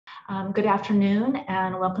Good afternoon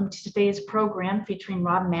and welcome to today's program featuring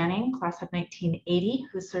Rob Manning, class of 1980,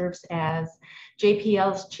 who serves as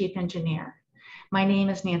JPL's Chief Engineer. My name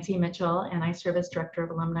is Nancy Mitchell and I serve as Director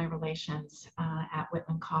of Alumni Relations at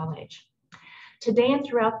Whitman College. Today and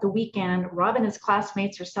throughout the weekend, Rob and his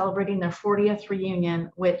classmates are celebrating their 40th reunion,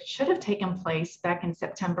 which should have taken place back in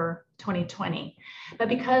September 2020. But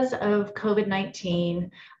because of COVID-19,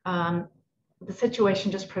 the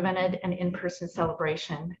situation just prevented an in-person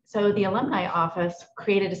celebration. So the Alumni Office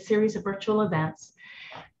created a series of virtual events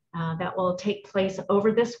that will take place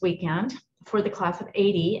over this weekend for the class of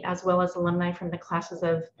 80, as well as alumni from the classes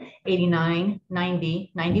of 89,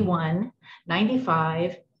 90, 91,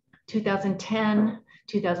 95, 2010,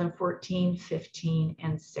 2014, 15,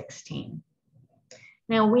 and 16.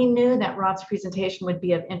 Now, we knew that Rob's presentation would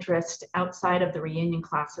be of interest outside of the reunion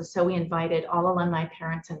classes, so we invited all alumni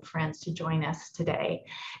parents and friends to join us today,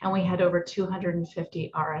 and we had over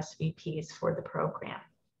 250 RSVPs for the program.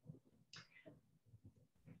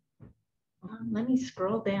 Let me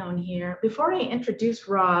scroll down here. Before I introduce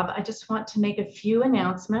Rob, I just want to make a few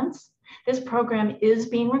announcements. This program is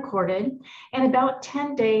being recorded. In about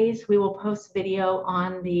 10 days, we will post video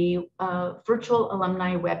on the virtual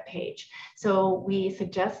alumni webpage. So we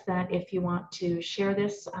suggest that if you want to share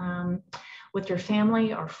this with your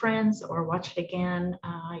family or friends or watch it again,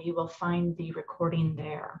 you will find the recording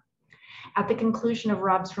there. At the conclusion of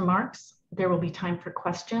Rob's remarks, there will be time for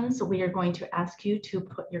questions. We are going to ask you to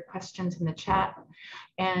put your questions in the chat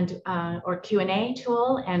and or Q&A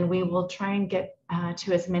tool, and we will try and get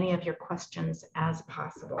to as many of your questions as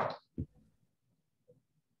possible.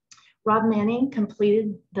 Rob Manning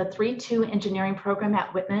completed the 3-2 engineering program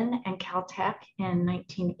at Whitman and Caltech in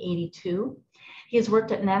 1982. He has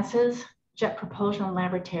worked at NASA's Jet Propulsion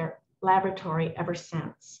Laboratory ever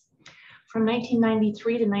since. From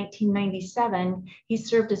 1993 to 1997, he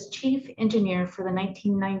served as Chief Engineer for the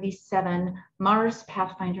 1997 Mars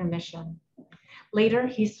Pathfinder mission. Later,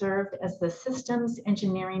 he served as the Systems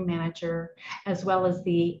Engineering Manager, as well as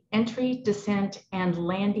the Entry, Descent, and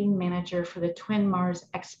Landing Manager for the twin Mars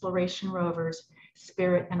exploration rovers,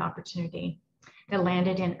 Spirit and Opportunity, that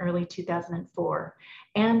landed in early 2004,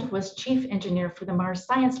 and was Chief Engineer for the Mars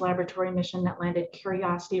Science Laboratory mission that landed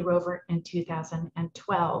Curiosity rover in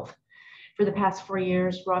 2012. For the past 4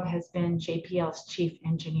 years, Rob has been JPL's Chief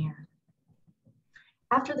Engineer.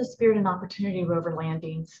 After the Spirit and Opportunity rover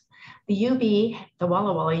landings, the UB, the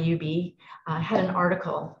Walla Walla UB, had an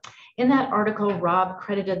article. In that article, Rob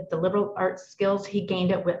credited the liberal arts skills he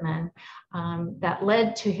gained at Whitman that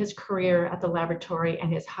led to his career at the laboratory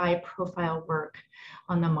and his high-profile work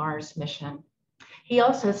on the Mars mission. He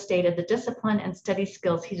also stated the discipline and study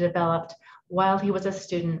skills he developed while he was a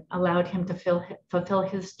student allowed him to fulfill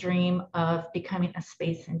his dream of becoming a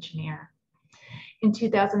space engineer. In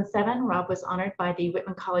 2007, Rob was honored by the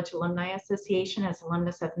Whitman College Alumni Association as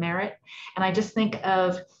Alumnus of Merit. And I just think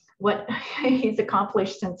of what he's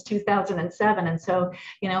accomplished since 2007. And so,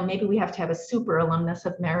 you know, maybe we have to have a super Alumnus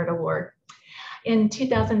of Merit award. In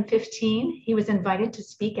 2015, he was invited to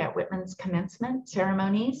speak at Whitman's commencement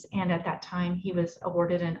ceremonies, and at that time, he was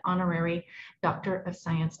awarded an honorary Doctor of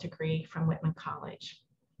Science degree from Whitman College.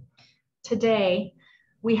 Today,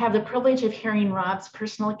 we have the privilege of hearing Rob's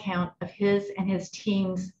personal account of his and his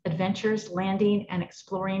team's adventures landing and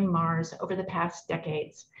exploring Mars over the past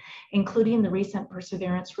decades, including the recent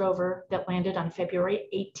Perseverance rover that landed on February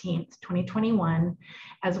 18th, 2021,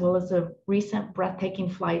 as well as the recent breathtaking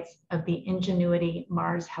flights of the Ingenuity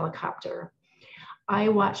Mars helicopter. I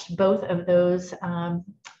watched both of those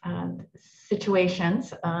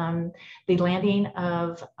situations, the landing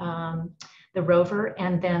of the rover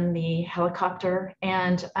and then the helicopter,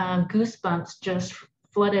 and goosebumps just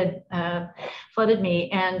flooded me.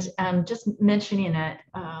 And just mentioning it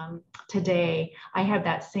today, I have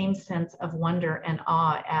that same sense of wonder and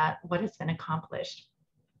awe at what has been accomplished.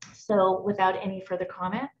 So without any further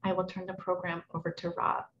comment, I will turn the program over to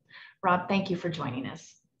Rob. Rob, thank you for joining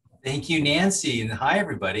us. Thank you, Nancy, and hi,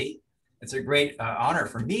 everybody. It's a great honor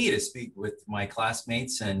for me to speak with my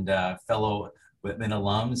classmates and fellow Whitman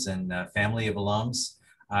alums and family of alums.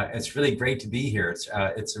 It's really great to be here.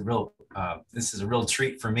 It's a real this is a real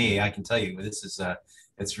treat for me. I can tell you, this is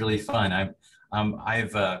it's really fun.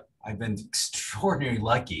 I've been extraordinarily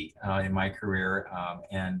lucky in my career,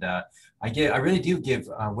 and I really do give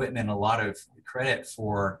Whitman a lot of credit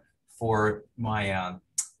for my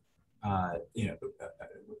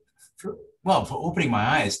for opening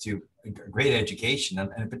my eyes to great education,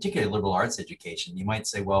 and particularly liberal arts education. You might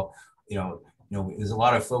say, well, there's a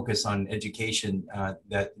lot of focus on education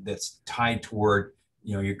that's tied toward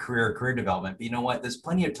your career development. But you know what? There's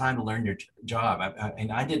plenty of time to learn your job.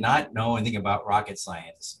 And I did not know anything about rocket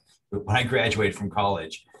science when I graduated from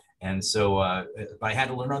college. And so I had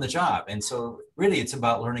to learn on the job. And so really it's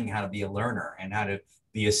about learning how to be a learner and how to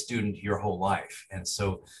be a student your whole life. And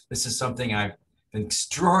so this is something I've been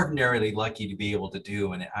extraordinarily lucky to be able to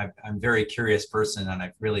do. And I'm a very curious person, and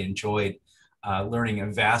I've really enjoyed learning a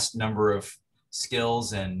vast number of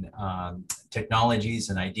skills and technologies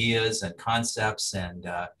and ideas and concepts. And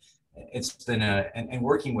it's been and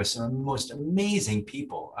working with some of the most amazing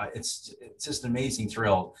people. It's just an amazing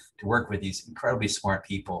thrill to work with these incredibly smart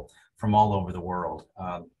people from all over the world.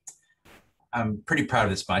 I'm pretty proud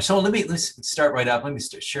of this bunch. So let's start right up. Let me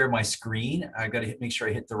share my screen. I got to make sure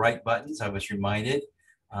I hit the right buttons. I was reminded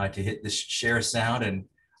to hit the share sound and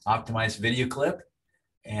optimize video clip.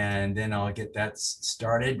 And then I'll get that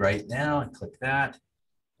started right now and click that.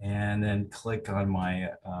 And then click on my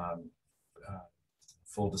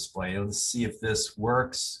full display. Let's see if this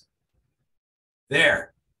works.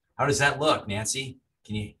 There. How does that look, Nancy?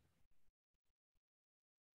 Does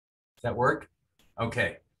that work?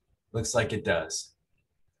 Okay. Looks like it does.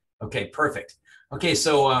 Okay, perfect. Okay,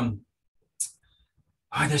 so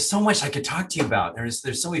there's so much I could talk to you about.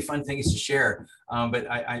 There's so many fun things to share, but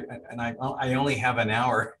I only have an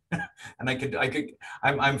hour, and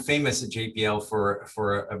I'm famous at JPL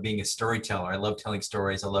for being a storyteller. I love telling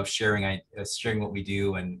stories. I love sharing what we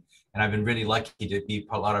do, and I've been really lucky to be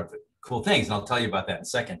a lot of cool things, and I'll tell you about that in a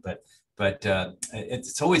second. But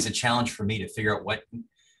it's always a challenge for me to figure out what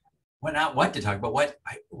not to talk about,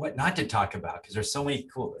 what not to talk about, because there's so many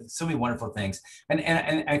wonderful things. And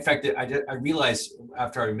in fact, I realized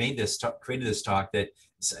after I created this talk that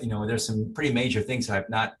there's some pretty major things that I've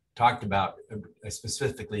not talked about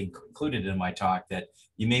specifically included in my talk that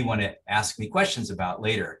you may want to ask me questions about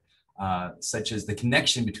later, such as the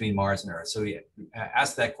connection between Mars and Earth. So yeah,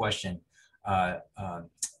 ask that question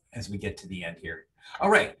as we get to the end here. All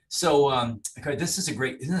right, so okay, this is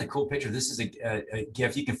isn't it a cool picture? This is a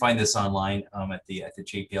GIF. You can find this online at the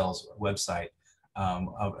JPL's website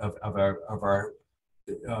of our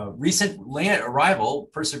recent arrival,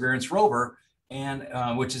 Perseverance rover, and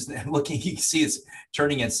which is looking. You can see it's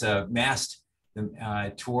turning its masthead,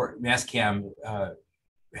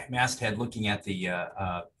 looking at the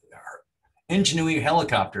Ingenuity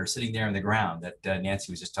helicopter sitting there on the ground that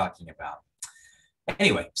Nancy was just talking about.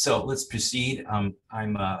 Anyway, so let's proceed. I'm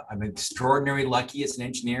extraordinarily lucky as an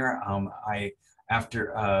engineer. I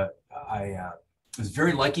was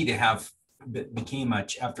very lucky to have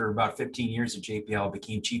after about 15 years at JPL,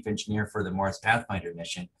 became chief engineer for the Mars Pathfinder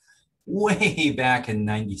mission way back in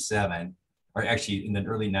 '97, or actually in the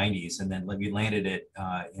early '90s, and then we landed it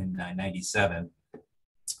in '97.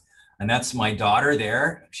 And that's my daughter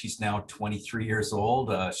there. She's now 23 years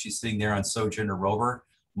old. She's sitting there on Sojourner rover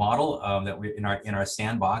model that we in our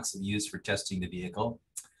sandbox that we use for testing the vehicle.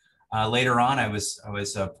 Later on, I was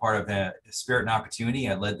part of a Spirit and Opportunity.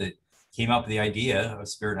 Came up with the idea of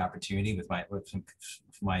Spirit and Opportunity with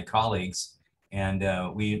my colleagues,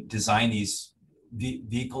 and we designed these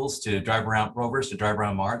vehicles to drive around, rovers to drive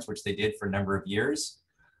around Mars, which they did for a number of years.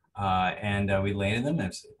 And we landed them. And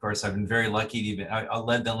of course, I've been very lucky to I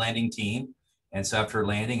led the landing team. And so after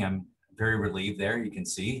landing, I'm very relieved there. You can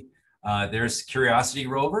see there's Curiosity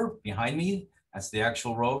rover behind me. That's the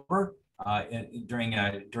actual rover during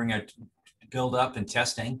a build up and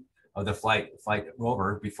testing of the flight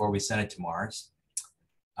rover before we sent it to Mars.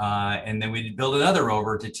 And then we build another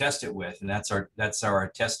rover to test it with, and that's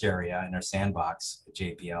our test area in our sandbox at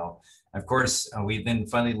JPL. And of course, we then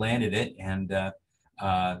finally landed it, and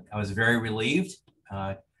I was very relieved.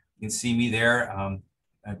 You can see me there.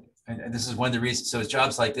 And this is one of the reasons. So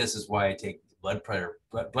jobs like this is why I take blood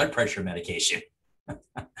pressure medication,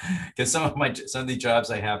 because some of the jobs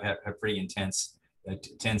I have pretty intense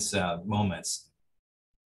moments.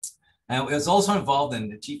 And I was also involved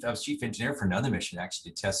in I was chief engineer for another mission,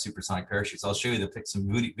 actually, to test supersonic parachutes. I'll show you some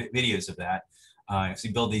videos of that. So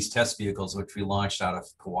we build these test vehicles, which we launched out of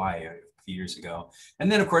Kauai a few years ago.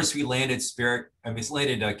 And then, of course, we landed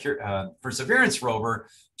Perseverance rover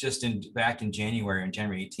just back in January, on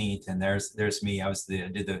January 18th. And there's me. I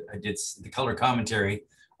did the color commentary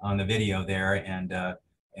on the video there. And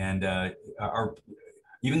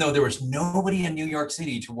even though there was nobody in New York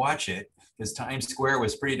City to watch it, because Times Square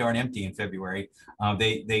was pretty darn empty in February,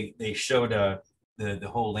 they showed the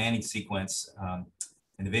whole landing sequence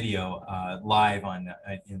in the video live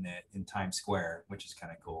in Times Square, which is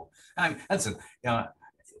kind of cool. I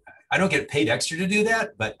don't get paid extra to do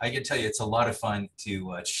that, but I can tell you it's a lot of fun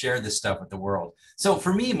to share this stuff with the world. So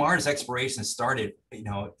for me, Mars exploration started,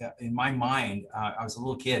 in my mind. I was a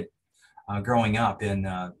little kid. growing up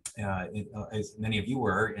as many of you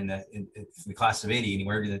were in the class of '80,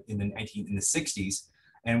 anywhere in the '60s,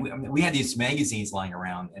 and we had these magazines lying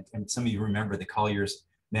around, and some of you remember the Collier's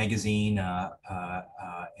magazine,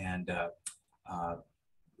 and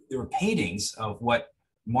there were paintings of what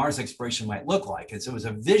Mars exploration might look like, and so it was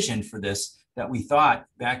a vision for this that we thought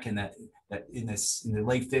back in in the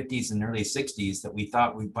late '50s and early '60s that we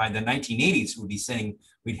thought by the 1980s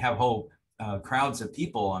we'd have whole crowds of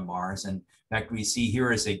people on Mars. And in fact, we see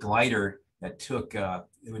here is a glider that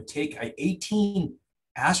it would take 18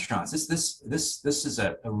 astronauts. This is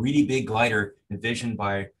a really big glider envisioned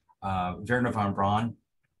by Werner von Braun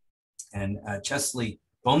and Chesley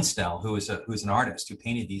Bonestell, who's an artist who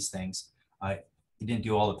painted these things. He didn't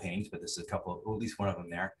do all the paintings, but this is a couple, or at least one of them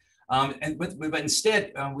there. But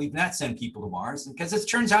instead, we've not sent people to Mars because it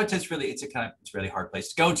turns out it's a really hard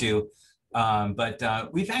place to go to. But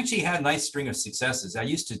we've actually had a nice string of successes. I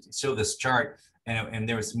used to show this chart, and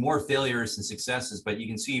there was more failures than successes, but you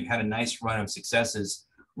can see you've had a nice run of successes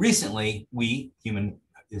recently.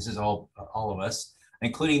 This is all of us,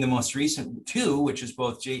 including the most recent two, which is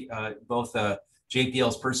both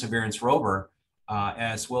JPL's Perseverance rover,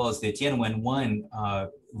 as well as the Tianwen-1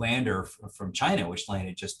 lander from China, which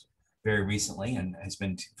landed just very recently and has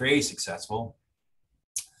been very successful.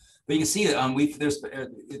 But you can see that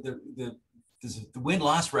the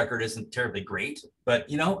win-loss record isn't terribly great, but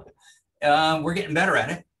we're getting better at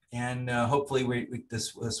it, and hopefully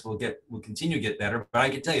this will continue to get better. But I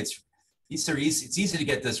can tell you, it's easy to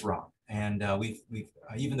get this wrong, and we've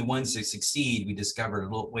even the ones that succeed, we discovered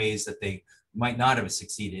little ways that they might not have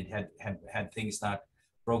succeeded had things not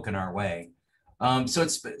broken our way.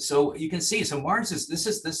 So you can see, so Mars this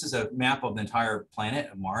is a map of the entire planet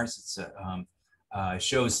of Mars. It's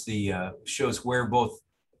shows where both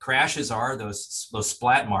crashes are, those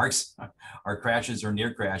splat marks are crashes or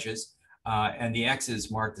near crashes, and the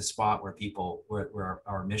X's mark the spot where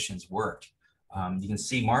our missions worked. You can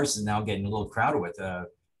see Mars is now getting a little crowded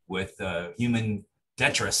with human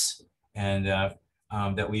detritus, and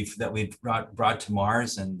that we've brought to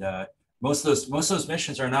Mars, and most of those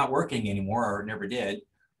missions are not working anymore, or never did.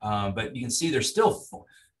 But you can see there's still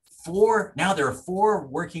there are 4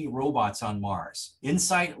 working robots on Mars.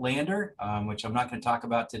 InSight lander, which I'm not going to talk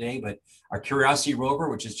about today, but our Curiosity rover,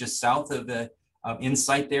 which is just south of the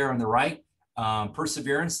InSight there on the right,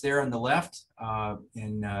 Perseverance there on the left,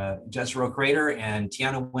 in Jezero Crater, and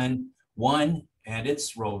Tianwen-1 and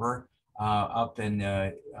its rover up in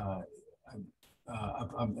the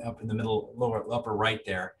middle, upper right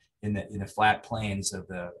there in the flat plains of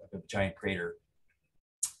the giant crater.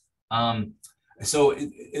 So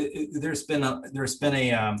there's been a let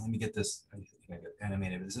me get this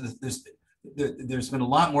animated. There's been a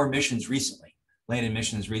lot more missions recently, landed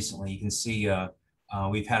missions recently. You can see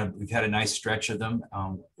we've had a nice stretch of them,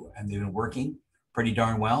 and they've been working pretty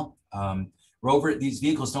darn well. These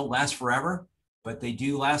vehicles don't last forever, but they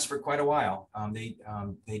do last for quite a while. They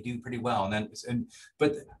do pretty well.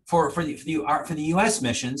 But for the U.S.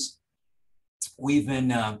 missions, we've been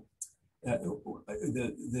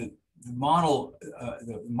the motto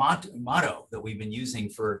that we've been using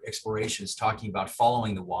for exploration is talking about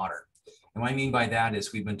following the water. And what I mean by that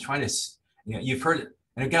is we've been trying to, you've heard it,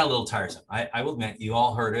 and it got a little tiresome. I will admit, you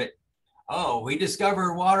all heard it. Oh, we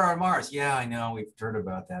discovered water on Mars. Yeah, I know, we've heard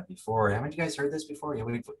about that before. Haven't you guys heard this before? Yeah,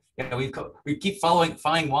 we keep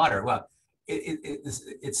finding water. Well,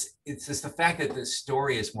 it's just the fact that the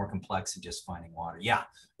story is more complex than just finding water. Yeah,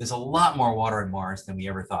 there's a lot more water on Mars than we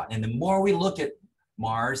ever thought. And the more we look at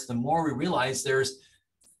Mars, the more we realize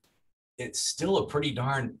it's still a pretty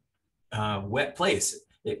darn wet place.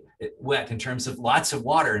 Wet in terms of lots of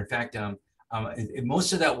water. In fact,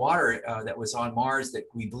 most of that water that was on Mars that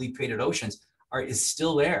we believe created oceans is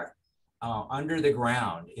still there under the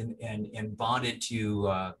ground and bonded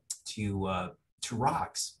to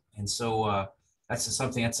rocks. And so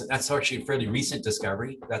that's actually a fairly recent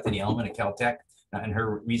discovery. Bethany Ellman at Caltech and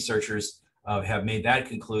her researchers have made that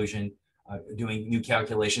conclusion, doing new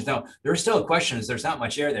calculations. Now, there are still questions. There's not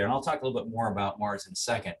much air there, and I'll talk a little bit more about Mars in a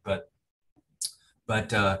second. But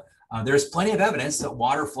there's plenty of evidence that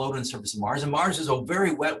water flowed on the surface of Mars, and Mars is a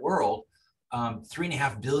very wet world.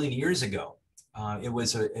 3.5 billion years ago,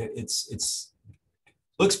 it's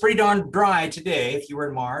looks pretty darn dry today. If you were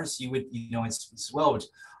in Mars, you would,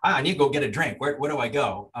 I need to go get a drink. Where do I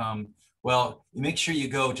go? Well, you make sure you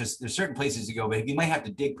go. There's certain places to go, but you might have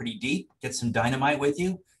to dig pretty deep, get some dynamite with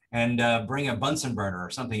you, and bring a Bunsen burner or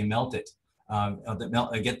something and melt it.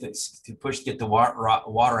 Get the water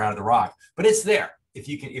out of the rock, but it's there. if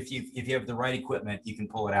you have the right equipment, you can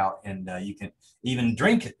pull it out, and you can even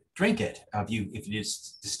drink it if you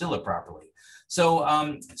just distill it properly.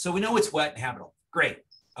 So so we know it's wet and habitable. Great.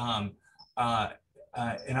 And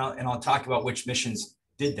I'll talk about which missions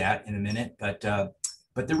did that in a minute. But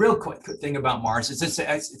the real thing about Mars is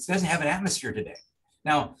it doesn't have an atmosphere today.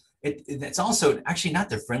 Now, it's also actually not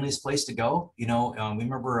the friendliest place to go. We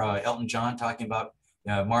remember Elton John talking about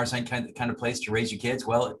Mars ain't kind of place to raise your kids.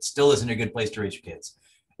 Well, it still isn't a good place to raise your kids.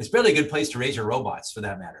 It's barely a good place to raise your robots, for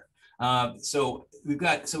that matter. So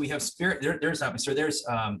we have spirit. There's atmosphere. There's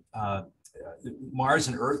Mars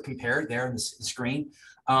and Earth compared there on the screen.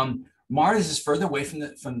 Mars is further away from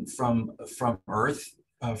Earth,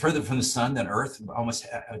 further from the sun than Earth. Almost,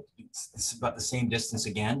 it's about the same distance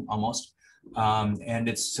again, almost. And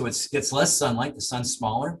it gets less sunlight. The sun's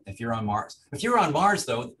smaller if you're on Mars. If you're on Mars,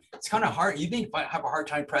 though, it's kind of hard. You may have a hard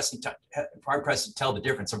time pressed to tell the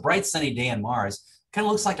difference. A bright sunny day on Mars kind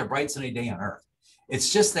of looks like a bright sunny day on Earth.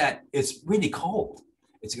 It's just that it's really cold.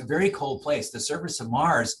 It's a very cold place. The surface of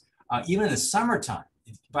Mars, even in the summertime,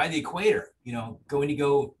 by the equator, when you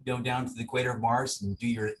go down to the equator of Mars and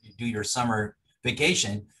do your summer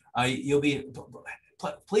vacation, you'll be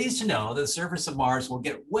pleased to know that the surface of Mars will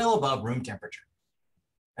get well above room temperature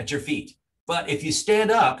at your feet. But if you stand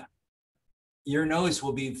up, your nose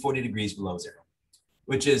will be 40 degrees below zero,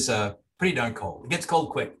 which is pretty darn cold. It gets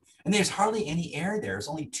cold quick. And there's hardly any air there. It's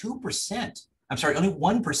only 2%. I'm sorry, only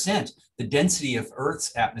 1% the density of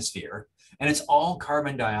Earth's atmosphere. And it's all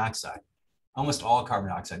carbon dioxide, almost all carbon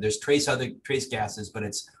dioxide. There's trace gases, but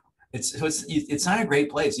it's not a great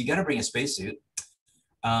place. You got to bring a spacesuit.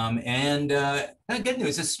 And good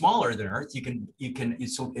news, it's smaller than Earth.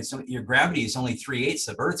 Your gravity is only 3/8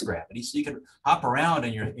 of Earth's gravity, so you can hop around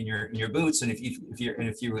in your boots. And if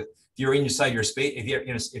you're inside your space,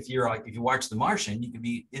 if you watch The Martian, you can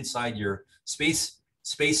be inside your space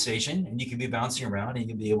station, and you can be bouncing around, and you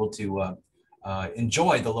can be able to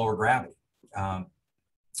enjoy the lower gravity.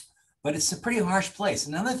 But it's a pretty harsh place.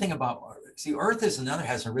 Another thing about Earth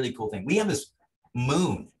has a really cool thing. We have this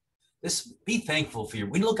moon. Be thankful for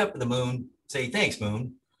we look up at the moon, say, thanks,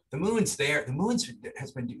 moon. The moon's there. The moon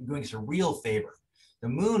has been doing us a real favor. The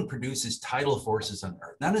moon produces tidal forces on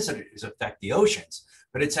Earth. Not as it affect the oceans,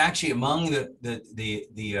 but it's actually among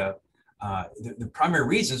the primary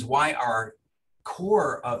reasons why our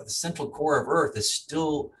the central core of Earth is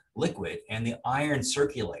still liquid and the iron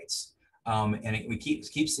circulates. And it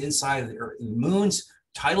keeps inside of the Earth. The moon's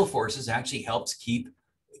tidal forces actually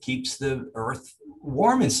keeps the Earth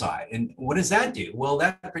warm inside. And what does that do? Well,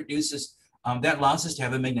 that allows us to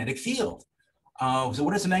have a magnetic field. So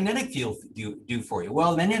what does a magnetic field do for you?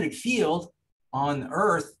 Well, the magnetic field on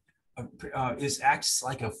Earth acts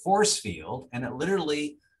like a force field, and it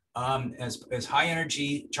literally, as high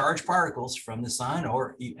energy charged particles from the sun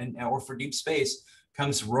or for deep space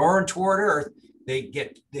comes roaring toward Earth,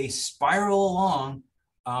 they spiral along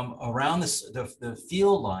around the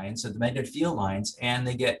field lines, the magnetic field lines, and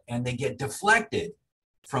they get deflected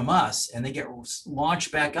from us, and they get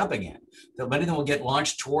launched back up again. Many of them will get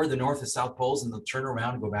launched toward the north and south poles, and they'll turn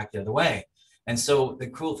around and go back the other way. And so the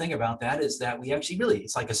cool thing about that is that we actually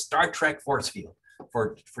it's like a Star Trek force field.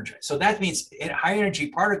 So that means high energy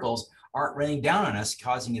particles aren't raining down on us,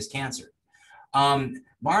 causing us cancer.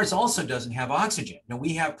 Mars also doesn't have oxygen. Now,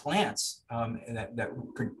 we have plants that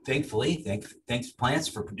thankfully, thanks plants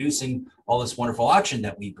for producing all this wonderful oxygen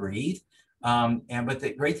that we breathe. But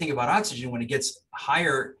the great thing about oxygen, when it gets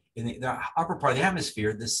higher in the upper part of the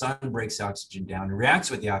atmosphere, the sun breaks the oxygen down and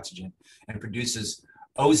reacts with the oxygen and produces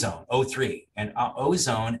ozone, O3. And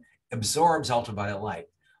ozone absorbs ultraviolet light.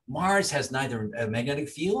 Mars has neither a magnetic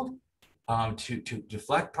field to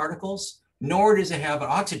deflect particles, nor does it have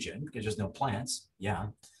oxygen because there's no plants. Yeah.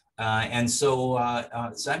 So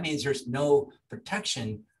that means there's no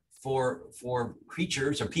protection for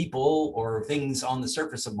creatures or people or things on the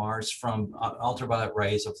surface of Mars from ultraviolet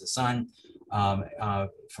rays of the sun,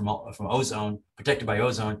 from ozone, protected by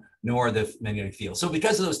ozone, nor the magnetic field. So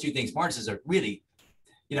because of those two things, Mars is a really,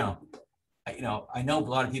 I know a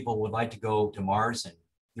lot of people would like to go to Mars, and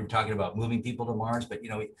you were talking about moving people to Mars, but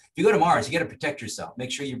if you go to Mars, you got to protect yourself.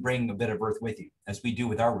 Make sure you bring a bit of Earth with you, as we do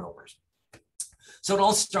with our rovers. So it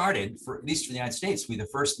all started, at least for the United States, the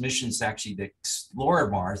first missions actually to explore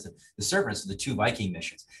Mars, the surface, the 2 Viking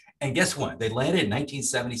missions. And guess what? They landed in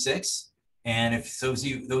 1976. And if those of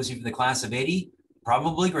you in the class of 80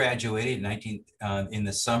 probably graduated in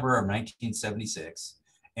the summer of 1976.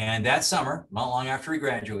 And that summer, not long after we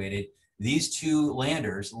graduated, these 2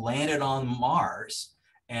 landers landed on Mars,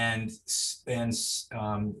 and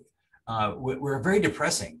were very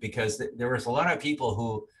depressing because there was a lot of people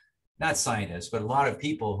who not scientists, but a lot of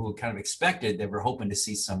people who kind of expected, they were hoping to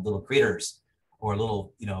see some little critters or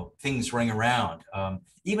little, things running around.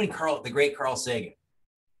 Even the great Carl Sagan.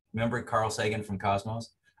 Remember Carl Sagan from Cosmos?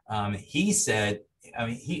 He said,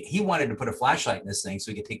 he wanted to put a flashlight in this thing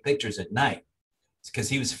so he could take pictures at night, because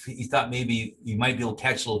he thought maybe you might be able to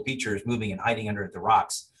catch little creatures moving and hiding under the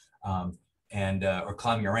rocks, or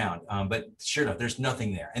climbing around. But sure enough, there's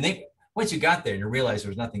nothing there. And once you got there and you realize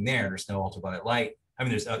there's nothing there, there's no ultraviolet light. I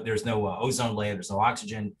mean, there's no ozone layer, there's no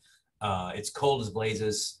oxygen. It's cold as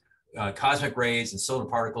blazes. Cosmic rays and solar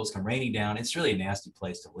particles come raining down. It's really a nasty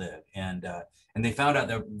place to live. And they found out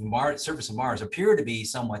that the surface of Mars appeared to be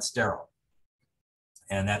somewhat sterile.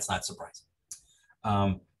 And that's not surprising.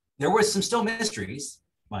 There were some still mysteries,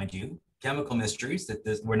 mind you, chemical mysteries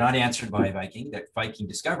that were not answered by Viking, that Viking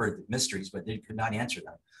discovered mysteries, but they could not answer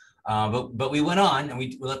them. But we went on and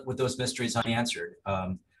we left with those mysteries unanswered.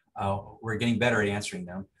 We're getting better at answering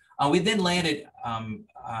them. We then landed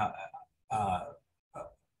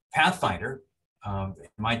Pathfinder.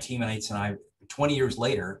 My teammates and I, 20 years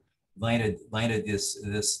later, landed this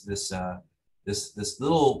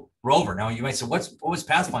little rover. Now you might say, what was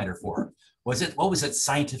Pathfinder for? What was its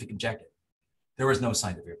scientific objective? There was no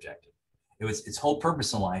scientific objective. Its whole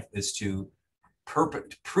purpose in life is to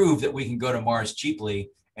prove that we can go to Mars cheaply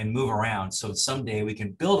and move around. So someday we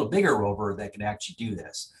can build a bigger rover that can actually do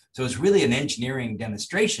this. So it's really an engineering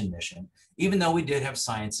demonstration mission, even though we did have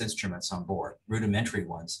science instruments on board, rudimentary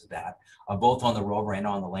ones of that, both on the rover and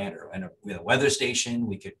on the lander. And we had a weather station.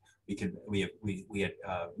 We had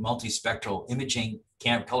multispectral imaging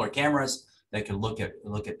color cameras that could look at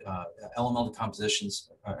elemental compositions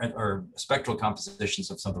or spectral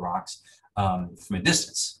compositions of some of the rocks from a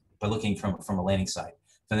distance by looking from a landing site.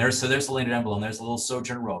 So there's the lander down below, and there's a little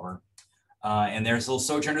Sojourner rover. And there's a little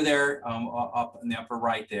Sojourner there up in the upper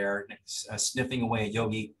right there, sniffing away at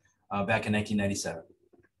Yogi back in 1997.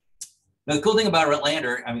 Now, the cool thing about a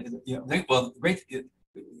lander, I mean, great,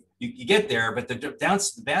 you get there, but the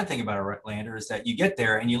bad thing about a lander is that you get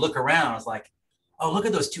there and you look around, it's like, oh, look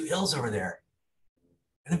at those two hills over there.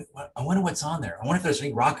 I wonder what's on there. I wonder if there's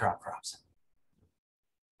any rock outcrops.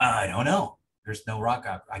 I don't know. There's no rock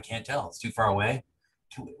outcrop. I can't tell. It's too far away.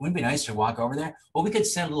 Wouldn't it be nice to walk over there? Well, we could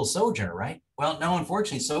send a little Sojourner, right? Well, no,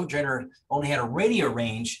 unfortunately, Sojourner only had a radio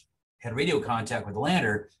range, had radio contact with the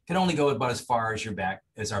lander, could only go about as far as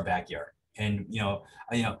our backyard. And if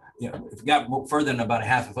it got further than about a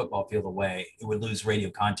half a football field away, it would lose radio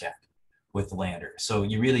contact with the lander. So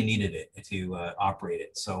you really needed it to operate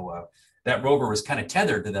it. So that rover was kind of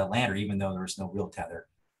tethered to that lander, even though there was no real tether.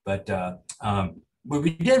 But what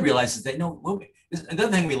we did realize is that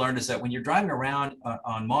another thing we learned is that when you're driving around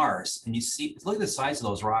on Mars and you look at the size of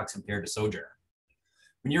those rocks compared to Sojourner,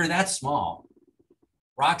 when you're that small,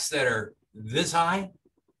 rocks that are this high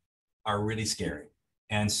are really scary.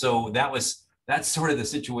 And so that's sort of the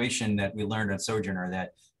situation that we learned on Sojourner,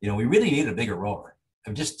 that we really need a bigger rover,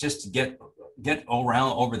 just to get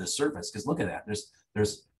around over the surface. Because look at that, this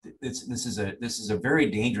is a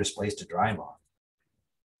very dangerous place to drive on.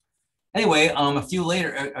 Anyway,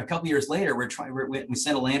 a couple years later, we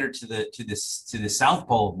sent a lander to the south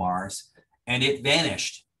pole of Mars, and it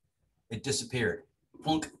vanished. It disappeared.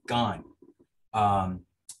 Plunk, gone. We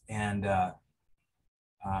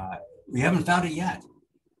haven't found it yet.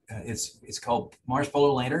 It's called Mars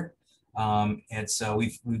Polar Lander, and so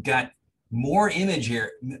we've got more image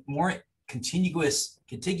here, more contiguous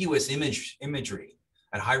imagery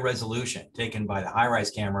at high resolution taken by the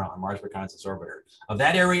HiRISE camera on Mars Reconnaissance Orbiter of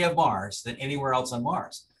that area of Mars than anywhere else on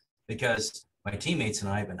Mars, because my teammates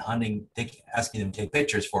and I have been asking them to take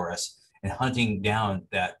pictures for us and hunting down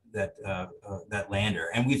that lander,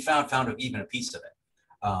 and we found even a piece of it.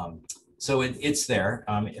 So it's there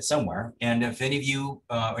somewhere. And if any of you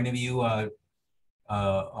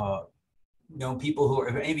people who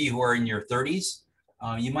are in your 30s,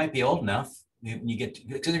 you might be old enough. You get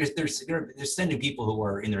because they're sending people who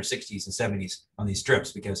are in their 60s and 70s on these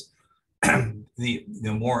trips, because the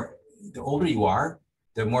older you are,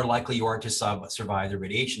 the more likely you are to survive the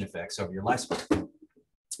radiation effects of your lifespan.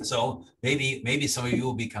 So maybe some of you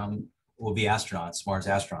will be astronauts, Mars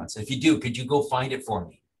astronauts. If you do, could you go find it for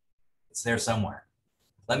me? It's there somewhere.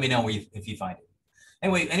 Let me know if you find it.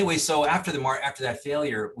 Anyway, so after that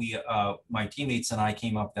failure, my teammates and I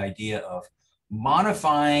came up with the idea of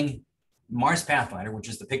modifying Mars Pathfinder, which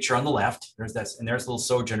is the picture on the left. There's a little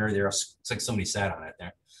Sojourner there. It's like somebody sat on it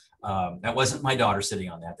there. That wasn't my daughter sitting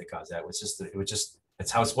on that caused that.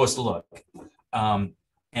 That's how it's supposed to look. And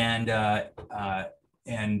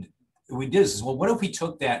we did is, well, what if we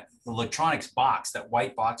took that electronics box, that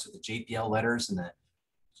white box with the JPL letters and the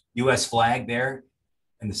US flag there,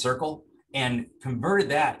 in the circle and converted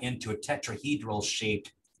that into a tetrahedral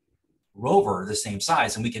shaped rover the same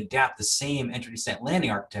size, and we can adapt the same entry descent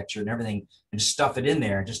landing architecture and everything and just stuff it in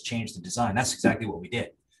there and just change the design. That's exactly what we did.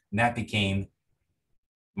 And that became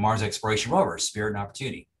Mars Exploration Rover, Spirit and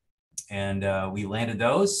Opportunity. And we landed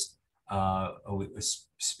those.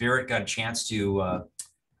 Spirit got a chance to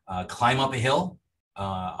climb up a hill.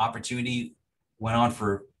 Opportunity went on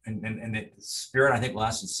for, and the Spirit, I think,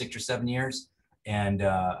 lasted 6 or 7 years. And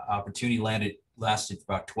Opportunity lasted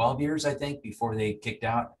about 12 years, I think, before they kicked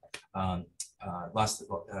out.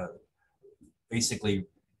 Basically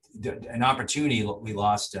an opportunity we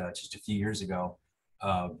lost just a few years ago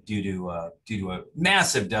due to a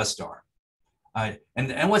massive dust storm. And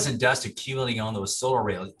it wasn't dust accumulating on those solar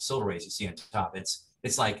rays you see on top.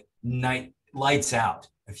 It's like lights out.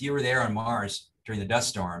 If you were there on Mars during the dust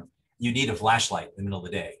storm, you need a flashlight in the middle of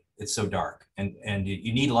the day. It's so dark, and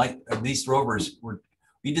you need light. These rovers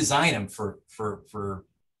we designed them for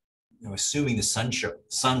assuming the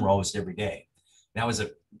sun rose every day. That was a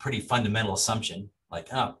pretty fundamental assumption. Like,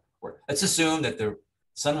 let's assume that the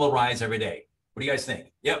sun will rise every day. What do you guys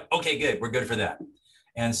think? Yep. Okay, good. We're good for that.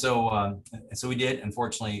 And so we did.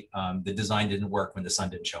 Unfortunately, the design didn't work when the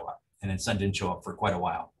sun didn't show up, and the sun didn't show up for quite a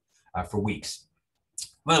while, for weeks.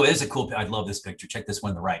 By the way, this is a cool. I love this picture. Check this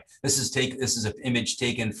one on the right. This is an image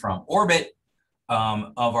taken from orbit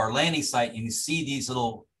of our landing site, and you see these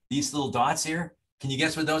little dots here. Can you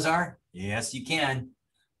guess what those are? Yes, you can.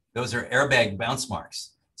 Those are airbag bounce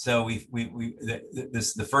marks. So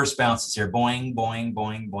the first bounce is here, boing, boing,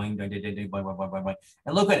 boing, boing, boing, boing, boing, boing, boing, boing.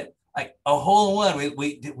 And look at it, like a hole in one.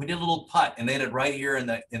 We did a little putt and landed right here in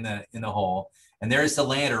the hole. And there's the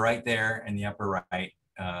lander right there in the upper right,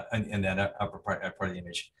 in that upper part of the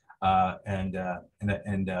image. And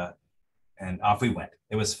off we went.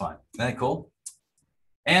 It was fun. Isn't that cool?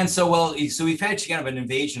 And so we've had kind of an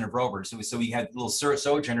invasion of rovers. So we had a little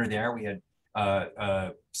Sojourner there. We had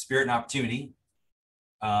Spirit and Opportunity.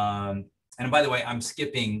 And by the way, I'm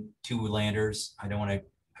skipping 2 landers. I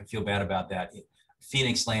feel bad about that.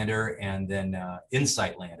 Phoenix lander and then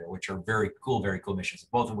Insight lander, which are very cool missions,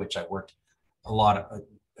 both of which I worked a lot of,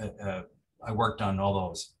 I worked on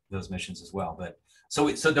all those missions as well. But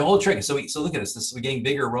so the whole trick, so look at this, we're getting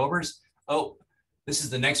bigger rovers. Oh, this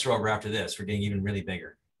is the next rover after this. We're getting even really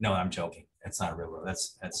bigger. No, I'm joking. That's not a real rover.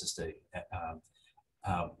 That's just a,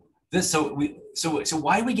 so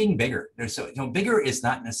why are we getting bigger? Bigger is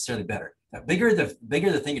not necessarily better. The bigger the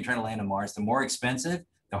thing you're trying to land on Mars, the more expensive,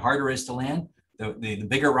 the harder it is to land. The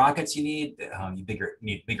bigger rockets you need, you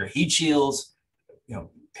need bigger heat shields.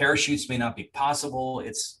 Parachutes may not be possible.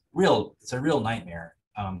 It's a real nightmare.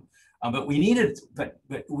 But we needed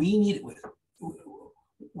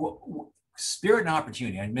Spirit and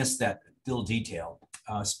Opportunity. I missed that little detail.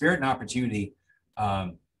 Spirit and Opportunity.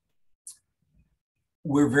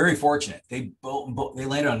 We're very fortunate. They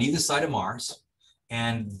landed on either side of Mars,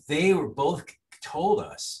 and they were both told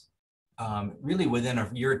us, really within a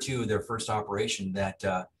year or two of their first operation, that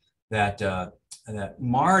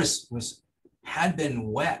Mars had been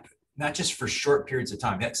wet, not just for short periods of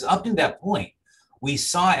time. Because up to that point, we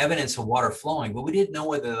saw evidence of water flowing, but we didn't know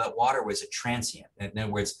whether that water was a transient. In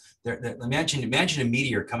other words, imagine a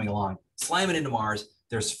meteor coming along, slamming into Mars.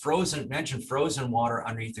 There's frozen water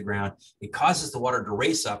underneath the ground. It causes the water to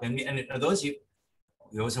race up. And those in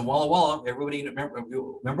Walla Walla, everybody remember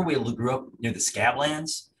we grew up near the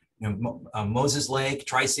Scablands, Moses Lake,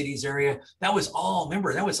 Tri-Cities area. That was all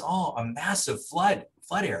a massive flood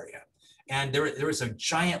area. And there was a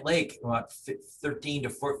giant lake about 13 to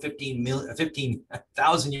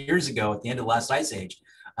 15,000 years ago at the end of the last ice age,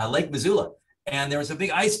 Lake Missoula. And there was a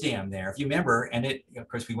big ice dam there, if you remember, and of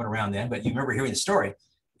course we went around then, but you remember hearing the story.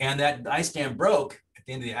 And that ice dam broke at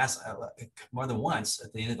the end of the more than once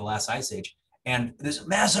at the end of the last ice age. And this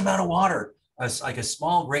massive amount of water, like a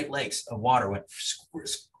small Great Lakes of water, went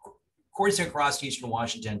coursing across eastern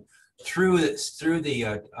Washington through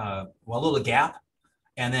the little gap,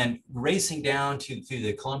 and then racing down through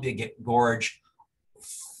the Columbia Gorge,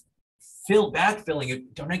 backfilling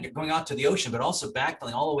it, going out to the ocean, but also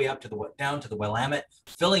backfilling all the way up down to the Willamette,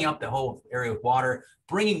 filling up the whole area with water,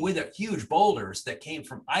 bringing with it huge boulders that came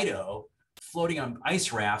from Idaho, floating on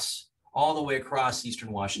ice rafts all the way across eastern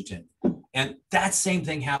Washington. And that same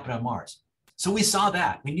thing happened on Mars. So we saw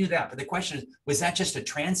that, we knew that, but the question is, was that just a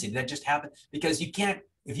transient? Did that just happen? Because you can't,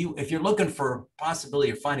 if you're looking for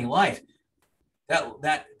possibility of finding life, the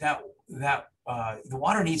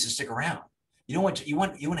water needs to stick around. You want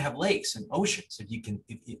to have lakes and oceans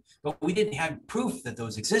but we didn't have proof that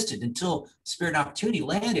those existed until Spirit and Opportunity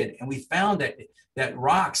landed, and we found that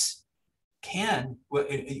rocks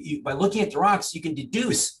by looking at the rocks, you can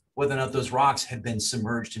deduce whether or not those rocks had been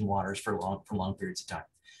submerged in waters for long periods of time.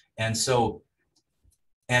 And so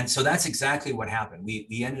that's exactly what happened.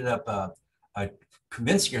 We ended up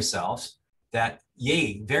convincing ourselves that,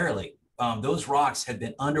 yea, verily, those rocks had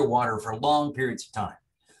been underwater for long periods of time,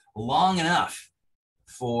 long enough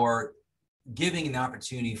for giving an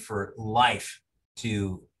opportunity for life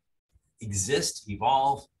to exist,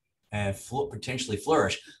 evolve, and potentially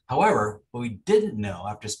flourish. However, what we didn't know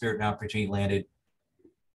after Spirit and Opportunity landed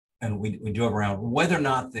and we drove around, whether or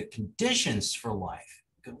not the conditions for life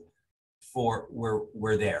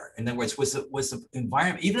were there. In other words, was the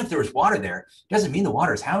environment, even if there was water there, doesn't mean the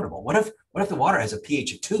water is habitable. What if the water has a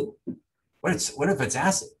pH of 2? What if it's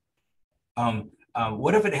acid?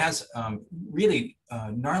 What if it has really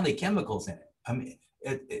gnarly chemicals in it? I mean,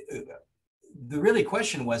 the really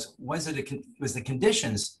question was the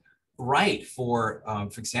conditions right for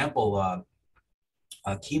example,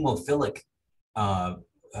 chemophilic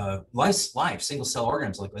life, single cell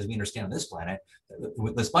organisms, like as we understand on this planet.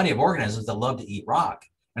 There's plenty of organisms that love to eat rock.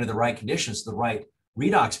 Under the right conditions, the right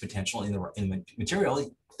redox potential in the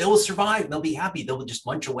material, they will survive. They'll be happy. They'll just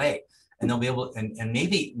munch away, and they'll be able. And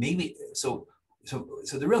maybe so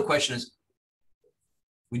the real question is,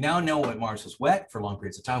 we now know that Mars was wet for long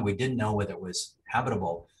periods of time. We didn't know whether it was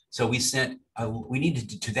habitable. So we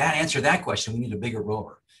needed to answer that question, we need a bigger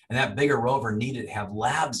rover. And that bigger rover needed to have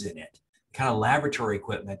labs in it, kind of laboratory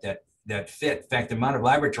equipment that fit. In fact, the amount of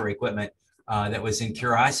laboratory equipment that was in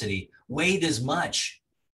Curiosity weighed as much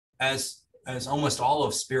as almost all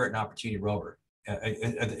of Spirit and Opportunity rover,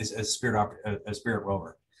 a Spirit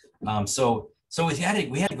rover. So we had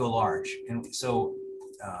to go large. And so,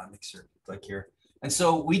 make sure click here. And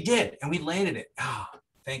so we did, and we landed it.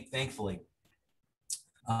 Thankfully.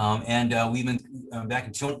 We've been back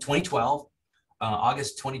in 2012,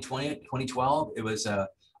 August 2012. It was,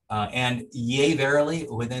 and yea, verily,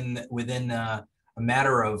 within a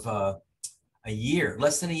matter of a year,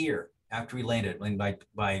 less than a year after we landed,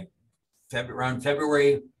 by around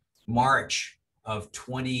February, March of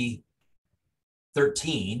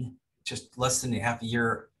 2013, just less than half a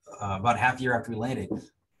year, about half a year after we landed,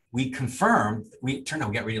 we confirmed. We turned out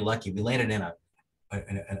we got really lucky. We landed in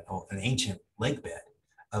an ancient lake bed.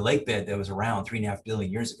 A lake bed that was around 3.5 billion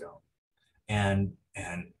years ago, and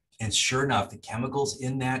sure enough, the chemicals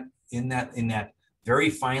in that very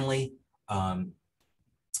finely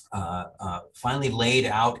laid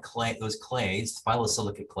out clay, those clays,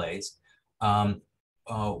 phyllosilicate clays,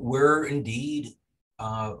 were indeed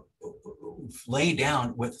laid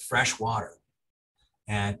down with fresh water,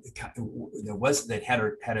 and that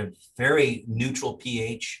had a very neutral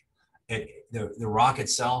pH. The rock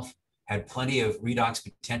itself had plenty of redox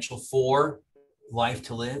potential for life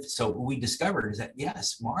to live. So what we discovered is that,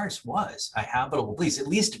 yes, Mars was a habitable place, at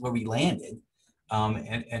least where we landed,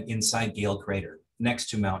 and inside Gale Crater, next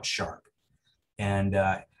to Mount Sharp. And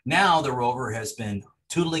now the rover has been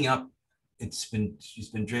tootling up. It's been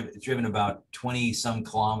driven about 20 some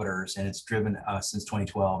kilometers, and it's driven since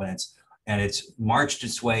 2012, and it's marched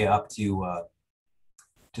its way up to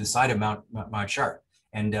the side of Mount Sharp.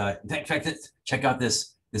 And in fact, check out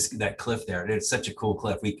that cliff there. It's such a cool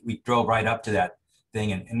cliff. We drove right up to that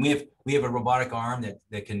thing, and we have a robotic arm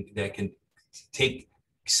that can take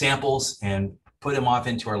samples and put them off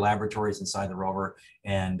into our laboratories inside the rover,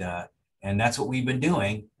 and that's what we've been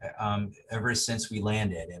doing ever since we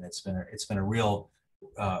landed. And it's been a real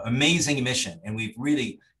amazing mission. And we've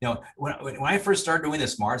really, when I first started doing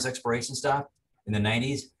this Mars exploration stuff in the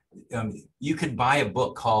 90s, you could buy a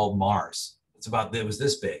book called Mars. It was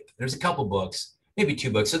this big. There's a couple books, maybe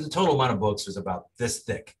 2 books. So the total amount of books was about this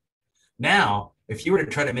thick. Now, if you were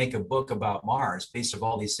to try to make a book about Mars based on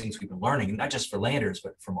all these things we've been learning, not just for landers,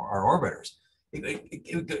 but from our orbiters,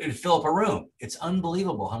 it'd fill up a room. It's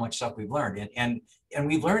unbelievable how much stuff we've learned. And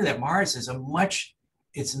we've learned that Mars is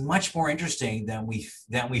it's much more interesting than we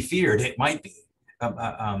feared it might be.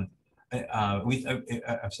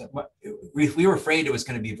 We were afraid it was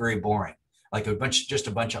going to be very boring, like just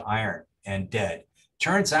a bunch of iron and dead.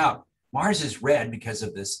 Turns out Mars is red because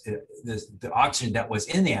of the oxygen that was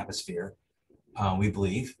in the atmosphere, we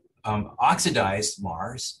believe, oxidized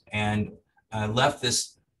Mars and left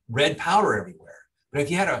this red powder everywhere. But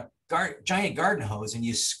if you had a giant garden hose and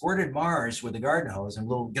you squirted Mars with a garden hose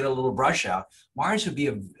and get a little brush out, Mars would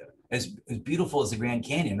be as beautiful as the Grand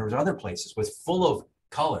Canyon or other places, was full of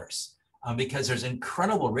colors, because there's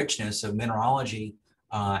incredible richness of mineralogy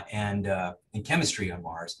and chemistry on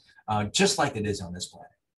Mars, just like it is on this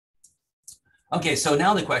planet. Okay, so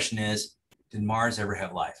now the question is, did Mars ever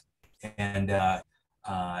have life? And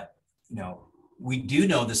we do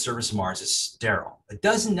know the surface of Mars is sterile. It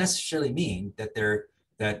doesn't necessarily mean that it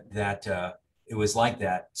was like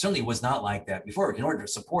that. Certainly, it was not like that before. In order to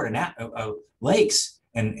support lakes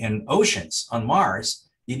and oceans on Mars,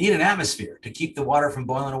 you need an atmosphere to keep the water from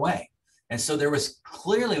boiling away. And so there was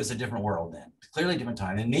clearly, it was a different world then, clearly a different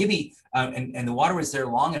time. And maybe and the water was there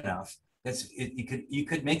long enough that you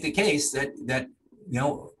could make the case that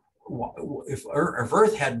if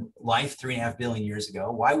Earth had life 3.5 billion years ago,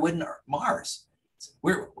 why wouldn't Mars?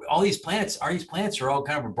 All these planets are all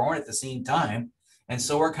kind of born at the same time, and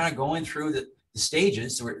so we're kind of going through the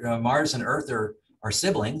stages. Mars and Earth are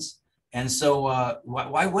siblings, and so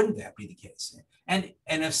why wouldn't that be the case? And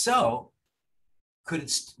if so, could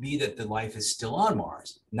it be that the life is still on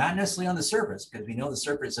Mars? Not necessarily on the surface, because we know the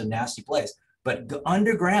surface is a nasty place, but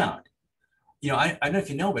underground. I don't know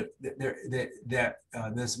if you know, but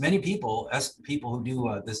there's many people who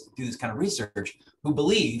do this kind of research who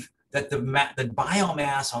believe that the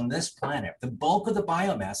biomass on this planet, the bulk of the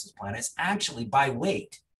biomass of this planet, is actually by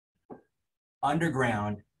weight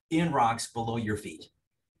underground in rocks below your feet.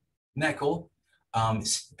 Isn't that cool?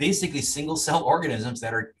 Basically, single cell organisms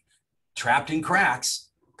that are trapped in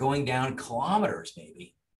cracks going down kilometers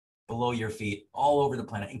maybe below your feet all over the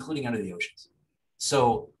planet, including under the oceans.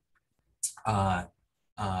 So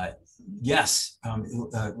yes,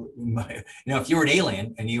 if you were an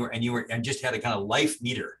alien and you just had a kind of life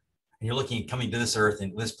meter, and you're looking at coming to this Earth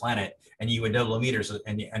and this planet, and you would double meters,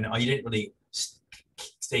 and you didn't really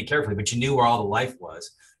stay carefully, but you knew where all the life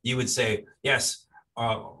was, you would say, yes,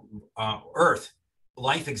 Earth,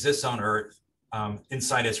 life exists on Earth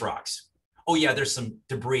inside its rocks. Oh yeah, there's some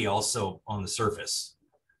debris also on the surface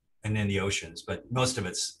and in the oceans, but most of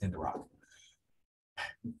it's in the rock.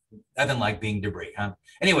 Nothing like being debris, huh?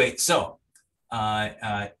 Anyway, so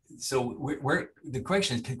the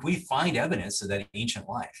question is, can we find evidence of that ancient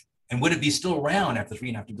life? And would it be still around after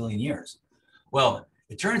 3.5 billion years? Well,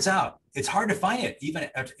 it turns out it's hard to find it. Even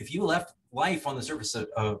if you left life on the surface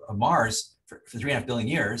of Mars for 3.5 billion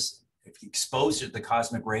years, if you exposed it to the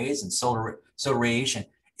cosmic rays and solar radiation,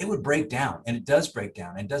 it would break down, and it does break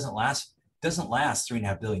down, and doesn't last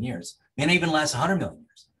 3.5 billion years. May not even last 100 million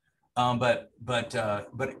years. But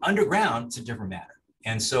underground, it's a different matter.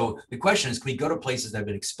 And so the question is, can we go to places that have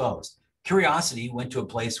been exposed? Curiosity went to a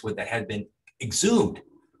place that had been exhumed.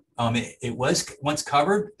 It was once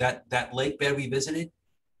covered, that lake bed we visited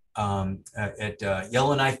at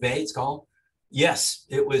Yellowknife Bay, it's called. Yes,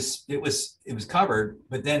 it was covered,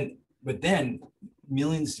 but then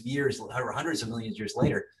millions of years or hundreds of millions of years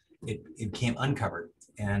later, it became uncovered,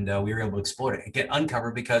 and we were able to explore it. It get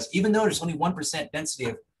uncovered because even though there's only 1% density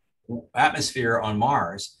of atmosphere on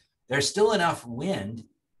Mars, there's still enough wind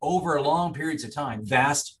over long periods of time,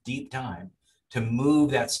 vast, deep time, to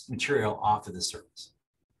move that material off of the surface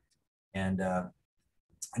and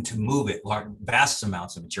to move it, vast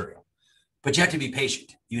amounts of material. But you have to be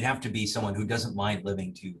patient. You'd have to be someone who doesn't mind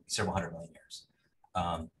living to several hundred million years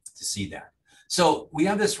to see that. So we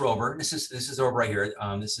have this rover. This is over right here.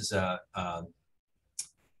 This is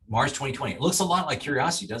Mars 2020. It looks a lot like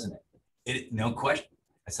Curiosity, doesn't it? No question.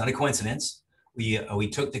 It's not a coincidence. We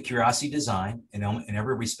took the Curiosity design in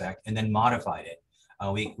every respect and then modified it.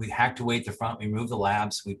 We hacked away at the front. We moved the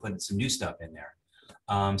labs. We put some new stuff in there.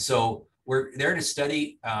 So we're there to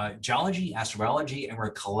study geology, astrobiology, and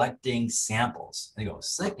we're collecting samples. They go,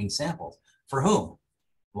 selecting samples for whom?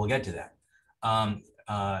 We'll get to that.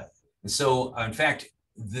 So in fact,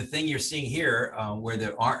 the thing you're seeing here, where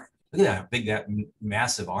the arm, look at how big that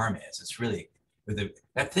massive arm is. It's really,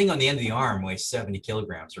 that thing on the end of the arm weighs 70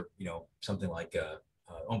 kilograms, or something like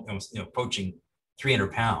almost approaching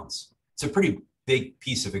 300 pounds. It's a pretty big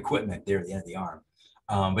piece of equipment there at the end of the arm.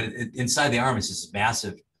 But inside the arm is this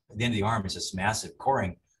massive. At the end of the arm is this massive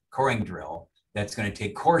coring drill that's going to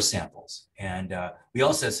take core samples. And we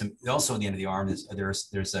also have some. Also, at the end of the arm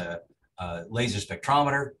there's a laser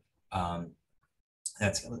spectrometer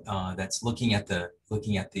that's looking at the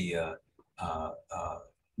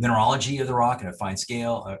mineralogy of the rock at a fine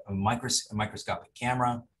scale. A microscopic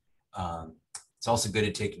camera. It's also good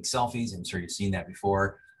at taking selfies. I'm sure you've seen that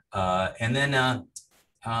before. And then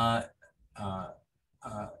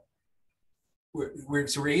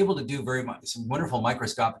we're able to do some wonderful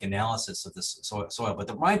microscopic analysis of this soil. But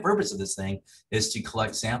the prime purpose of this thing is to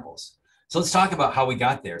collect samples. So let's talk about how we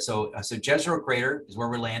got there. So Jezero Crater is where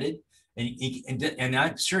we landed, and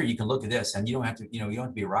I'm sure you can look at this, and you don't have to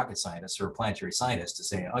be a rocket scientist or a planetary scientist to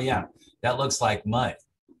say, oh yeah, that looks like mud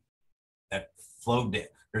that flowed down.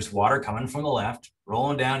 There's water coming from the left,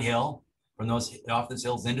 rolling downhill from off those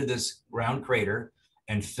hills into this round crater,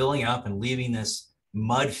 and filling up and leaving this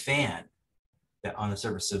mud fan on the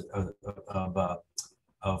surface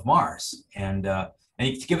of Mars. And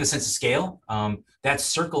to give a sense of scale, that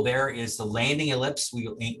circle there is the landing ellipse we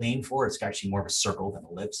aim for. It's actually more of a circle than an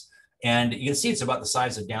ellipse. And you can see it's about the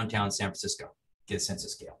size of downtown San Francisco. Get a sense of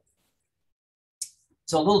scale.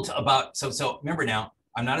 So a little so remember now,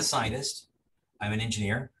 I'm not a scientist. I'm an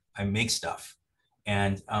engineer. I make stuff.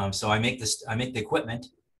 And so I make the equipment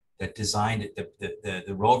that designed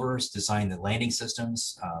the rovers, designed the landing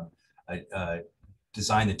systems,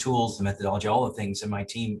 designed the tools, the methodology, all the things. And my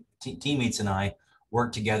teammates and I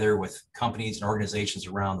work together with companies and organizations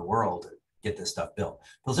around the world to get this stuff built.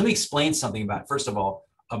 But let me explain something about, first of all,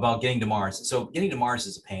 about getting to Mars. So getting to Mars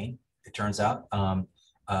is a pain, it turns out.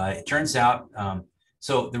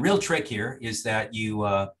 So the real trick here is that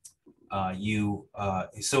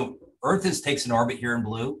so Earth takes an orbit here in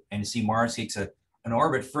blue, and you see Mars takes an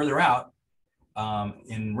orbit further out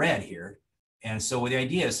in red here. And so the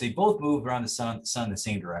idea is they both move around the sun in the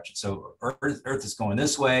same direction. So Earth is going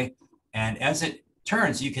this way, and as it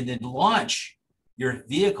turns, you can then launch your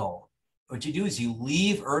vehicle. What you do is you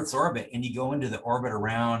leave Earth's orbit and you go into the orbit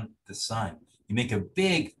around the sun. You make a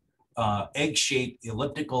big egg-shaped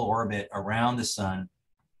elliptical orbit around the sun.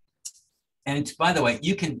 And by the way,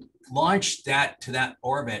 you can launch that to that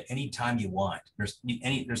orbit anytime you want.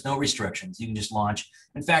 There's no restrictions. You can just launch.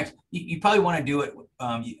 In fact, you probably want to do it.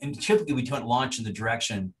 And typically we don't launch in the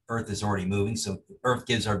direction Earth is already moving. So Earth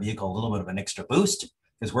gives our vehicle a little bit of an extra boost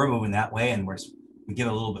because we're moving that way, and we give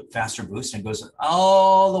it a little bit faster boost, and it goes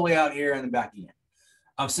all the way out here and then back again.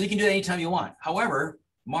 So you can do it anytime you want. However,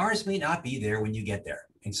 Mars may not be there when you get there.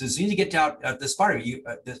 And so as soon as you get to this part of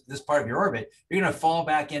this part of your orbit, you're going to fall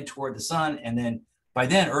back in toward the sun, and then by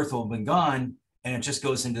then Earth will have been gone, and it just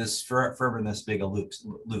goes into this forever this big a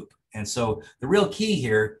loop. And so the real key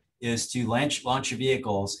here is to launch your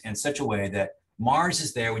vehicles in such a way that Mars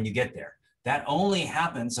is there when you get there. That only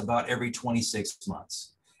happens about every 26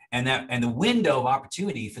 months, and the window of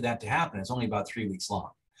opportunity for that to happen is only about 3 weeks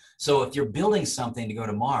long. So if you're building something to go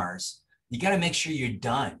to Mars, you got to make sure you're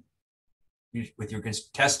done with your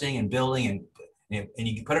testing and building, and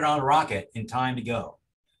you can put it on a rocket in time to go.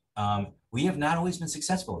 We have not always been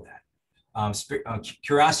successful at that.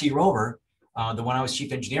 Curiosity rover, the one I was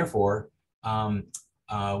chief engineer for,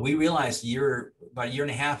 we realized about a year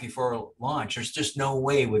and a half before launch, there's just no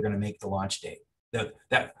way we're going to make the launch date.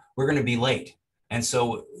 That we're going to be late. And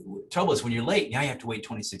so trouble is when you're late, now you have to wait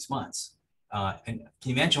 26 months. And can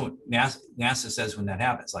you imagine what NASA says when that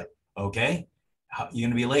happens? Like, okay, you're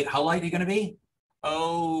going to be late. How late are you going to be?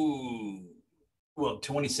 Oh, well,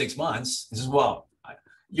 26 months. This is, well,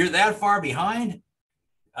 you're that far behind?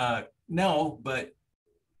 No, but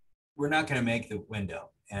we're not going to make the window.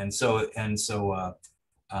 And so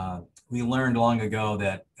we learned long ago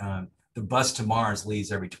that the bus to Mars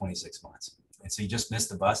leaves every 26 months. And so you just miss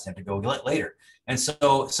the bus and have to go later. And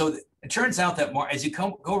so it turns out that as you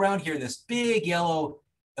go around here, this big yellow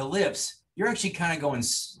ellipse, you're actually kind of going,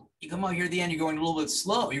 you come out here at the end, you're going a little bit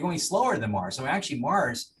slow. You're going slower than Mars. So actually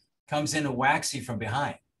Mars comes in and whacks you from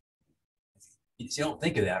behind. You don't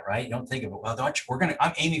think of that, right? You don't think of it. Well,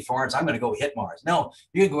 I'm aiming for Mars. I'm going to go hit Mars. No,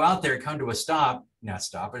 you're going to go out there, come to a stop, not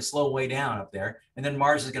stop, but a slow way down up there. And then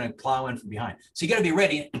Mars is going to plow in from behind. So you got to be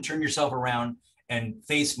ready and turn yourself around and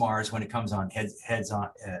face Mars when it comes on heads on,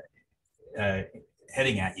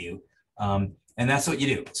 heading at you. And that's what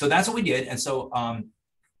you do. So that's what we did. And so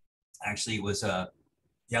actually it was,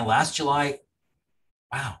 last July.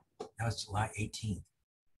 Wow, that was July 18th.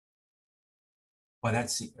 Well,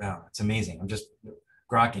 it's amazing. I'm just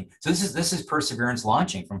grokking. So this is Perseverance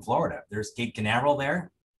launching from Florida. There's Cape Canaveral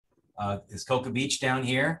there. There's Cocoa Beach down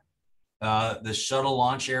here. The shuttle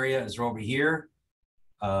launch area is over here.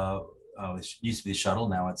 It used to be the shuttle.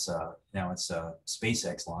 Now it's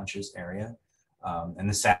SpaceX launches area. And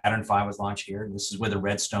the Saturn V was launched here. This is where the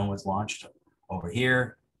Redstone was launched over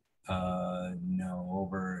here. No,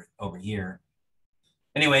 over here.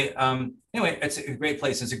 Anyway, it's a great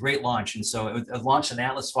place. It's a great launch. And so it launched an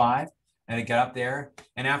Atlas V, and it got up there.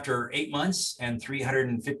 And after 8 months and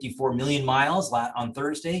 354 million miles on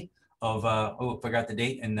Thursday of, I forgot the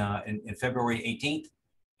date, in February 18th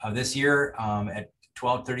of this year at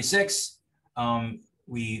 12:36,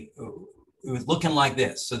 it was looking like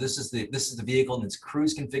this. So this is the vehicle in its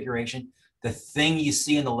cruise configuration. The thing you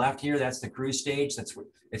see in the left here, that's the cruise stage.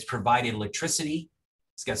 It's provided electricity.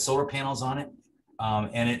 It's got solar panels on it.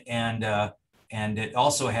 And it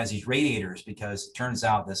also has these radiators, because it turns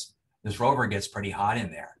out this rover gets pretty hot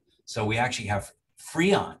in there. So we actually have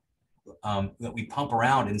Freon that we pump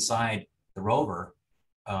around inside the rover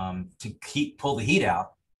to pull the heat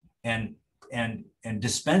out. And and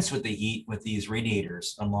dispense with the heat with these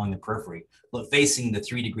radiators along the periphery, facing the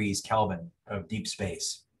 3 degrees Kelvin of deep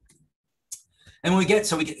space. And when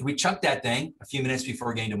we chuck that thing a few minutes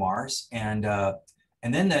before getting to Mars, and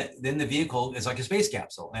then the vehicle is like a space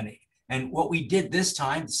capsule. And what we did this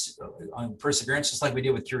time on Perseverance, just like we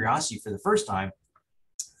did with Curiosity for the first time,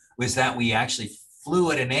 was that we actually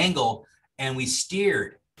flew at an angle and we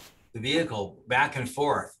steered the vehicle back and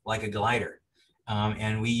forth like a glider.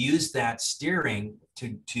 And we used that steering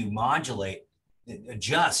to modulate,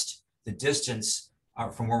 adjust the distance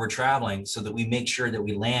from where we're traveling so that we make sure that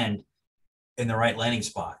we land in the right landing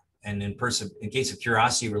spot. And in case of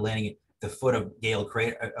Curiosity, we're landing at the foot of Gale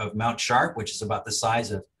Crater of Mount Sharp, which is about the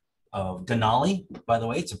size of Denali, by the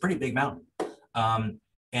way. It's a pretty big mountain.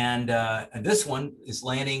 And this one is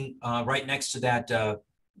landing right next to that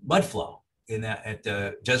mud flow at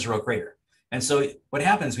the Jezero Crater. And so what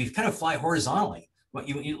happens, we kind of fly horizontally. But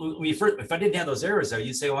if I didn't have those arrows there,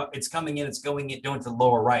 you'd say, well, it's coming in, it's going to the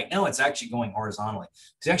lower right. No, it's actually going horizontally.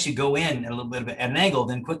 So you actually go in at a little bit at an angle,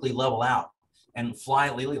 then quickly level out and fly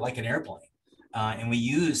literally like an airplane. And we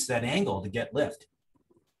use that angle to get lift.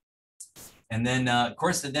 And then, of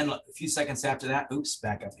course, then a few seconds after that, oops,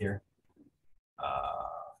 back up here.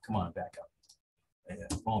 Come on, back up.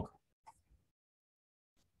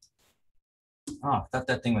 Oh, I thought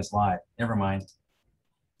that thing was live. Never mind.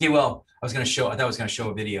 Okay, well, I thought I was going to show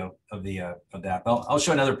a video of that. Well, I'll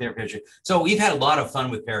show another picture. So we've had a lot of fun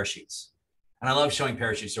with parachutes, and I love showing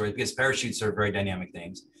parachute stories because parachutes are very dynamic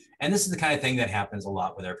things. And this is the kind of thing that happens a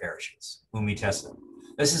lot with our parachutes when we test them.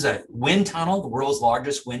 This is a wind tunnel, the world's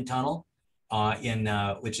largest wind tunnel,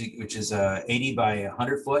 which is a 80 by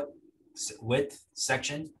 100 foot width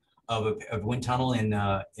section of a wind tunnel in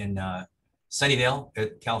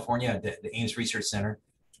Sunnyvale, California, at the Ames Research Center.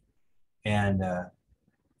 And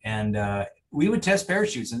we would test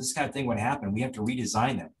parachutes, and this kind of thing would happen. We have to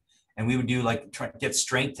redesign them. And we would do get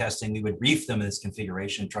strength testing. We would reef them in this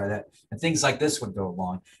configuration, try that, and things like this would go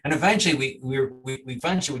along. And eventually, we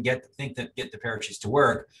eventually would get the parachutes to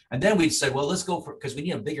work. And then we said, well, let's go because we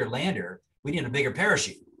need a bigger lander. We need a bigger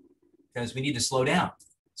parachute because we need to slow down.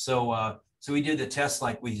 So we did the test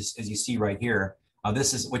like as you see right here.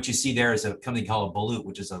 This is what you see there is a company called Balut,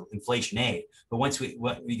 which is an inflation aid. But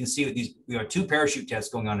you can see with we have 2 parachute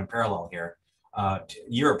tests going on in parallel here, a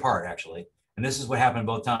year apart actually. And this is what happened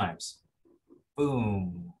both times.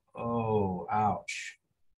 Boom. Oh, ouch.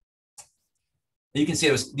 You can see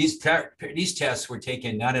these tests were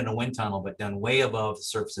taken not in a wind tunnel, but done way above the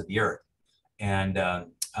surface of the Earth. And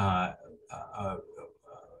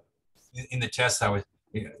in the test, at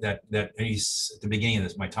the beginning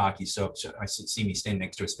of my talk, I see me standing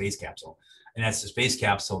next to a space capsule, and that's the space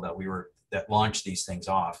capsule that launched these things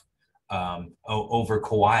off over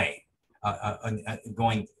Kauai,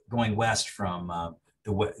 going west from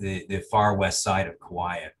the far west side of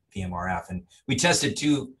Kauai at PMRF. And we tested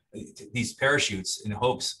these parachutes in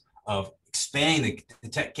hopes of expanding the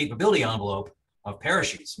capability envelope of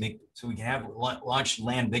parachutes, so we can launch and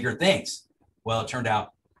land bigger things. Well, it turned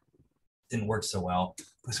out it didn't work so well.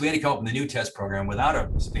 So we had to come up with a new test program without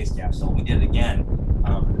a space capsule. We did it again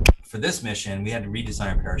for this mission. We had to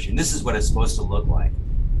redesign our parachute. And this is what it's supposed to look like.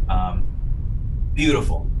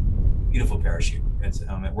 Beautiful parachute.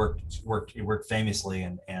 It worked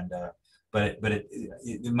famously, but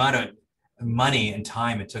the amount of money and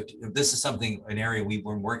time it took. This is an area we've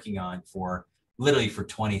been working on literally for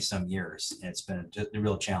 20 some years, and it's been just a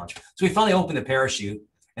real challenge. So we finally opened the parachute,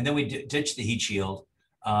 and then we ditched the heat shield,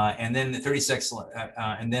 and then the 36,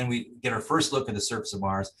 and then we get our first look at the surface of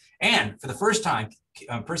Mars. And for the first time,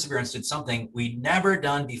 Perseverance did something we'd never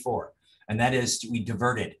done before, and that is we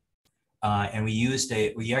diverted. And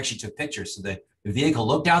we actually took pictures so that the vehicle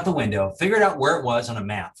looked out the window, figured out where it was on a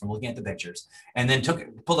map from looking at the pictures, and then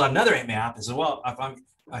pulled out another map and said, well, if I'm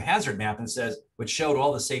a hazard map, and which showed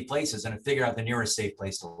all the safe places, and it figured out the nearest safe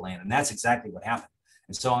place to land. And that's exactly what happened.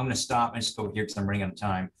 And so I'm going to stop and just go here because I'm running out of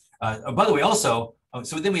time. By the way, also,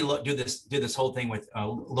 so then we do this whole thing with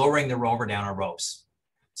lowering the rover down our ropes.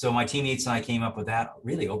 So my teammates and I came up with that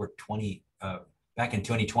really over back in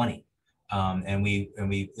 2020. And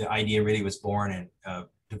the idea really was born and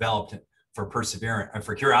developed for Perseverance,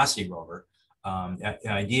 for Curiosity rover. The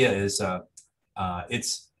idea is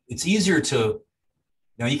it's easier to,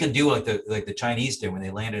 you can do like the Chinese did when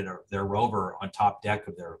they landed their rover on top deck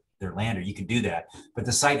of their lander. You can do that, but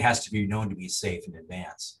the site has to be known to be safe in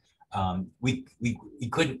advance. We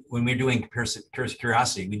couldn't, when we were doing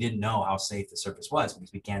Curiosity, we didn't know how safe the surface was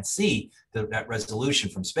because we can't see that resolution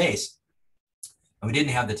from space. And we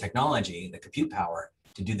didn't have the technology, the compute power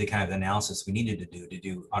to do the kind of analysis we needed to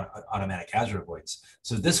do automatic hazard avoidance.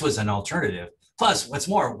 So this was an alternative. Plus, what's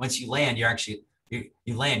more, once you land, you actually,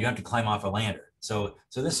 you land, you have to climb off a lander. So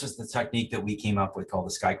this was the technique that we came up with called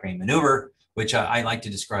the sky crane maneuver, which I like to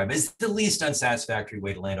describe as the least unsatisfactory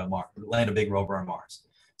way to land on Mars, land a big rover on Mars.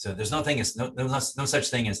 So there's no such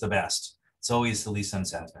thing as the best. It's always the least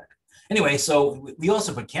unsatisfactory. Anyway, so we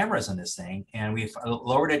also put cameras on this thing, and we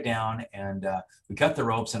lowered it down, and we cut the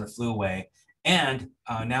ropes, and it flew away. And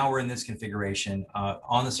now we're in this configuration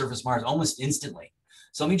on the surface of Mars almost instantly.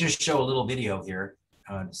 So let me just show a little video here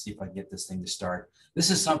to see if I can get this thing to start. This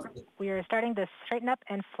is something. We are starting to straighten up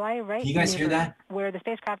and fly right. Can you guys hear that? Where the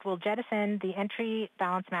spacecraft will jettison the entry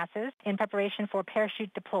balance masses in preparation for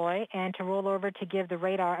parachute deploy and to roll over to give the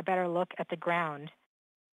radar a better look at the ground.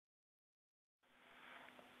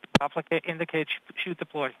 Indicate chute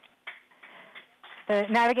deploy. The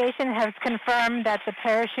navigation has confirmed that the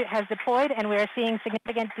parachute has deployed, and we are seeing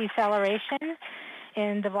significant deceleration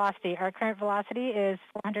in the velocity. Our current velocity is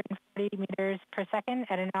 440 meters per second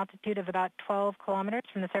at an altitude of about 12 kilometers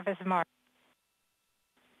from the surface of Mars.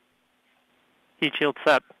 Heat shield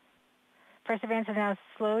set. Perseverance has now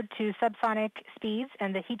slowed to subsonic speeds,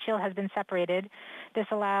 and the heat shield has been separated. This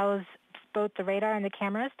allows both the radar and the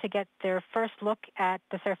cameras to get their first look at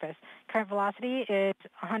the surface. Current velocity is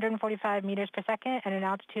 145 meters per second at an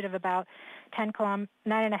altitude of about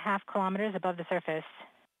 9.5 kilometers above the surface.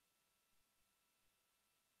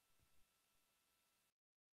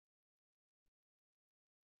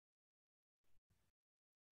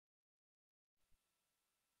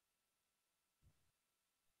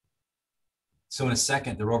 So in a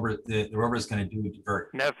second, the rover is going to do a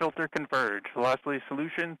divert. Nav filter converge. Velocity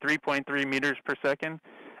solution 3.3 meters per second.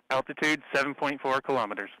 Altitude 7.4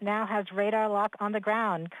 kilometers. Now has radar lock on the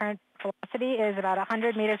ground. Current velocity is about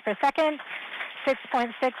 100 meters per second,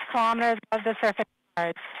 6.6 kilometers above the surface of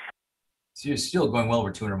Mars. So you're still going well over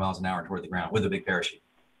 200 miles an hour toward the ground with a big parachute.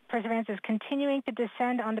 Perseverance is continuing to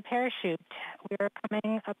descend on the parachute. We are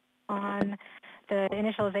coming up on the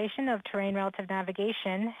initialization of terrain relative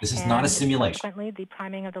navigation. This is not a simulation. Consequently, the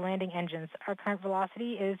priming of the landing engines. Our current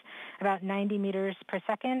velocity is about 90 meters per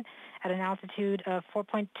second at an altitude of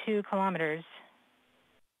 4.2 kilometers.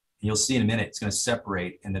 You'll see in a minute, it's going to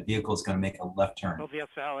separate, and the vehicle is going to make a left turn. LVS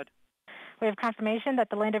valid. We have confirmation that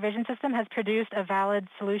the lander vision system has produced a valid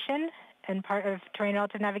solution and part of terrain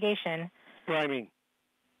relative navigation. Priming.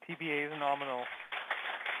 TBA is nominal.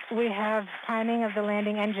 We have priming of the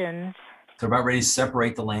landing engines. So about ready to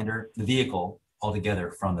separate the vehicle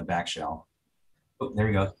altogether from the back shell. Oh, there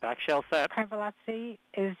you go. Back shell set. Current velocity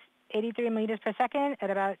is 83 meters per second at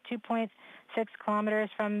about 2.6 kilometers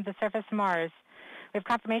from the surface of Mars. We have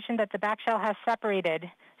confirmation that the back shell has separated.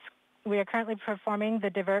 We are currently performing the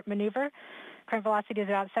divert maneuver. Current velocity is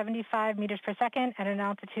about 75 meters per second at an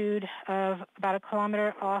altitude of about a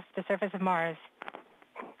kilometer off the surface of Mars.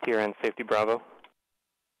 TRN safety Bravo.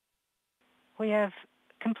 We have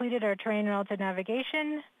completed our terrain relative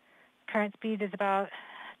navigation. Current speed is about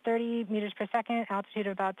 30 meters per second, altitude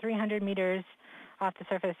of about 300 meters off the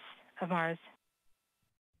surface of Mars.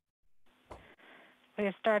 We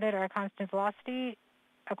have started our constant velocity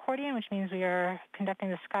accordion, which means we are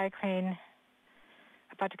conducting the sky crane,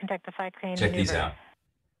 about to conduct the sky crane Check maneuver. these out.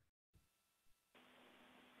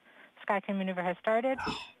 Sky crane maneuver has started.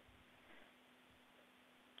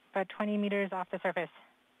 About 20 meters off the surface.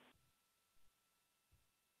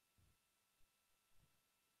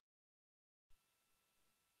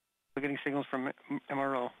 We're getting signals from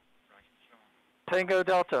MRO. Tango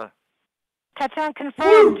Delta. Touchdown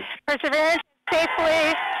confirmed. Perseverance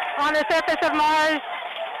safely on the surface of Mars,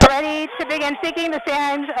 ready to begin seeking the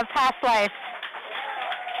signs of past life.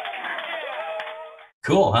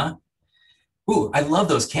 Cool, huh? Ooh, I love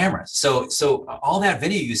those cameras. So all that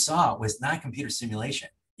video you saw was not computer simulation,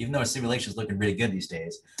 even though simulation is looking really good these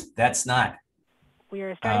days. That's not. We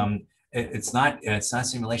are starting. It's not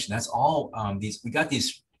simulation. That's all we got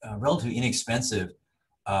these relatively inexpensive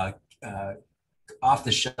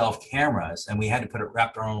off-the-shelf cameras, and we had to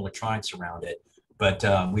wrap our own electronics around it. But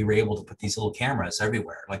we were able to put these little cameras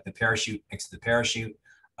everywhere, like the parachute next to the parachute,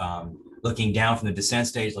 looking down from the descent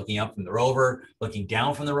stage, looking up from the rover, looking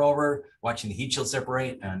down from the rover, watching the heat shield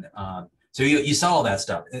separate, and so you saw all that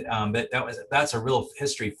stuff. But that's a real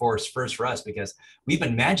history first for us, because we've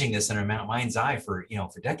been imagining this in our mind's eye for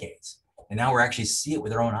decades, and now we're actually see it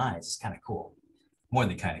with our own eyes. It's kind of cool, more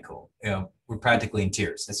than kind of cool. We're practically in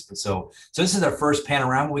tears. So this is our first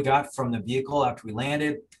panorama we got from the vehicle after we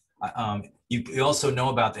landed. You also know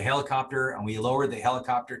about the helicopter, and we lowered the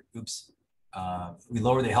helicopter. We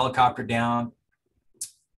lowered the helicopter down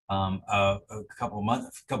a couple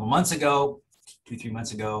months ago. 3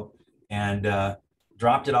 months ago, and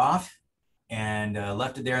dropped it off and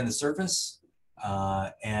left it there on the surface.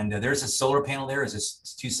 And there's a solar panel there.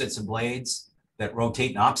 There's 2 sets of blades that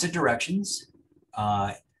rotate in opposite directions.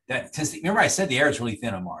 Remember I said the air is really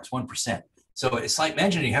thin on Mars, 1%. So it's like,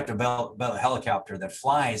 imagine you have to build a helicopter that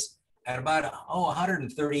flies at about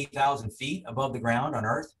 130,000 feet above the ground on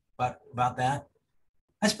Earth, about that.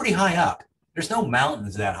 That's pretty high up. There's no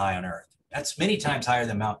mountains that high on Earth. That's many times higher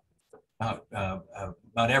than Mount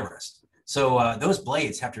Everest. So those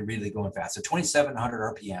blades have to really go in fast. So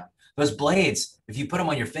 2,700 RPM. Those blades, if you put them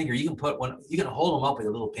on your finger, you can hold them up with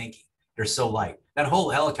a little pinky. They're so light. That whole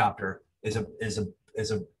helicopter is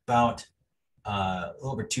about a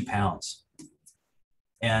little over 2 pounds.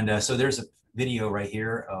 And so there's a video right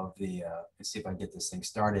here of the, let's see if I can get this thing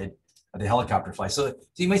started, of the helicopter flight. So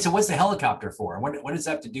you might say, what's the helicopter for? What does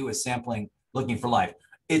that have to do with sampling, looking for life?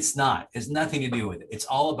 It's not. It's nothing to do with it. It's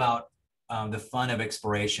all about the fun of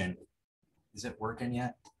exploration. Is it working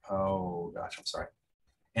yet? Oh gosh, I'm sorry.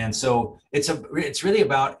 And so it's really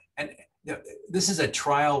about, and this is a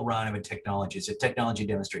trial run of a technology. It's a technology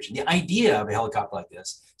demonstration. The idea of a helicopter like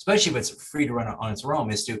this, especially if it's free to run on its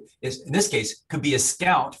own, is in this case could be a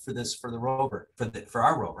scout for the rover, for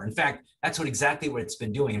our rover. In fact, that's exactly what it's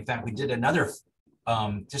been doing. In fact, we did another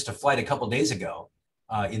just a flight a couple of days ago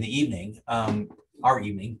in the evening, our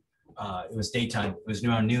evening. It was daytime. It was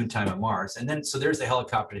around noon time at Mars, and then so there's the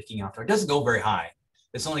helicopter taking off. It doesn't go very high.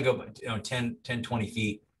 It's only go 10, 20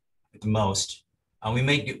 feet at the most. We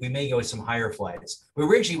may go with some higher flights. We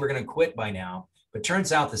originally were going to quit by now, but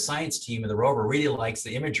turns out the science team of the rover really likes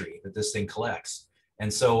the imagery that this thing collects.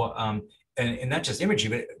 And so, and not just imagery,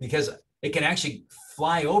 but because it can actually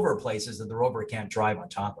fly over places that the rover can't drive on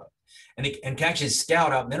top of. And it can actually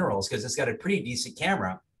scout out minerals because it's got a pretty decent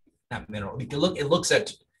camera, not mineral. You can look, it looks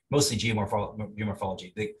at mostly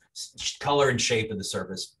geomorphology, the color and shape of the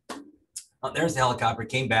surface. There's the helicopter,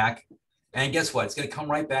 came back. And guess what? It's going to come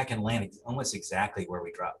right back and land almost exactly where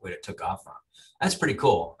it took off from. That's pretty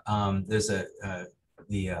cool. There's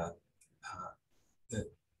the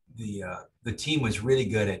team was really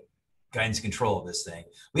good at guidance control of this thing.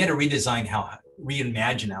 We had to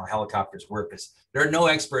reimagine how helicopters work, because there are no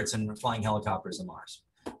experts in flying helicopters on Mars.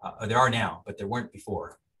 There are now, but there weren't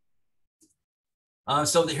before.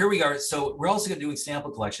 So here we are. So we're also going to do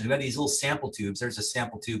sample collection. We've got these little sample tubes. There's a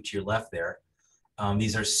sample tube to your left there.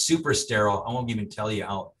 These are super sterile. I won't even tell you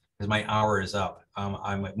how, because my hour is up.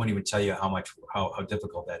 I won't even tell you how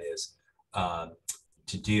difficult that is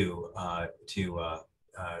to do,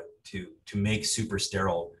 to make super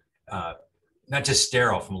sterile, not just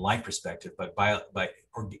sterile from a life perspective, but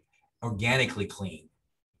organically clean.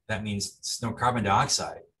 That means no carbon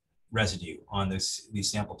dioxide residue on these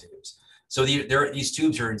sample tubes. So these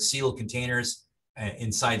tubes are in sealed containers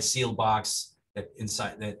inside sealed box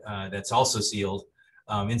that's also sealed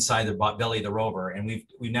inside the belly of the rover. And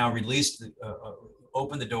we've now released,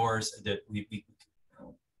 opened the doors.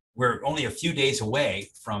 We're only a few days away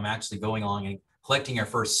from actually going along and collecting our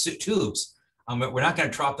first tubes. We're not going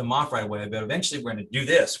to drop them off right away, but eventually we're going to do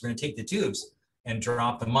this. We're going to take the tubes and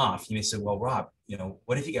drop them off. You may say, well, Rob,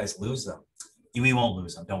 what if you guys lose them? We won't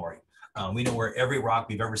lose them, don't worry. We know where every rock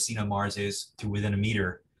we've ever seen on Mars is to within a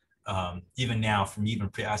meter, even now from even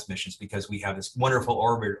past missions, because we have this wonderful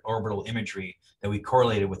orbital imagery that we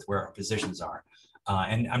correlated with where our positions are.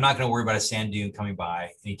 And I'm not going to worry about a sand dune coming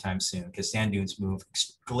by anytime soon, because sand dunes move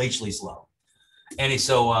glacially slow. And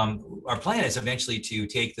so our plan is eventually to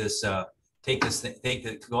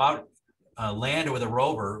go out, land with a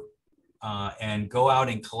rover, and go out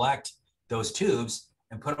and collect those tubes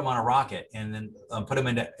and put them on a rocket, and then put them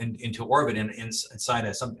into orbit inside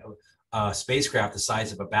a spacecraft the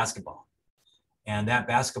size of a basketball. And that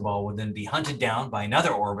basketball would then be hunted down by another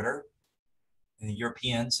orbiter. And the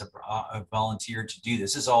Europeans have volunteered to do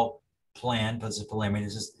this. This is all planned, but it's preliminary.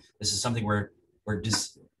 This is something we're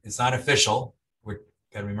just, it's not official. We're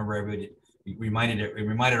got to remember everybody. We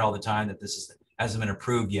reminded all the time that this hasn't been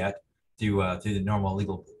approved yet through the normal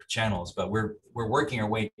legal channels, but we're working our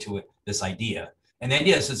way to this idea. And the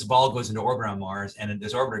idea is this ball goes into orbit on Mars, and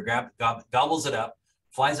this orbiter gobbles it up,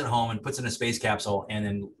 flies it home, and puts it in a space capsule, and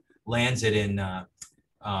then lands it in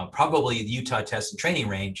probably the Utah Test and Training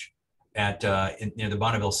Range near the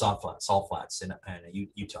Bonneville Salt Flats in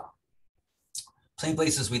Utah. Same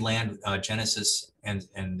places we land Genesis and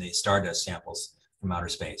the Stardust samples from outer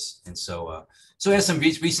space. And so we have some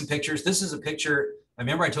recent pictures. This is a picture. I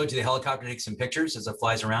remember I told you the helicopter takes some pictures as it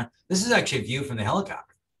flies around. This is actually a view from the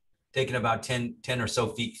helicopter, taken about 10 or so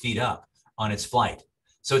feet up on its flight.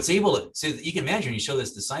 So it's able to, so you can imagine, you show this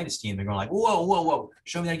to the scientist team, they're going like, whoa,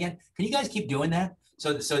 show me that again. Can you guys keep doing that?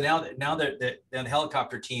 So now the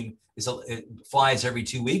helicopter team it flies every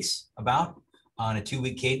 2 weeks about on a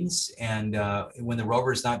 2-week cadence. And when the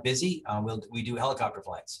rover is not busy, we do helicopter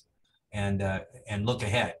flights and look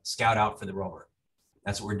ahead, scout out for the rover.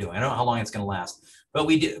 That's what we're doing. I don't know how long it's going to last, but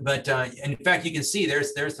we do. But in fact, you can see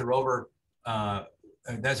there's the rover.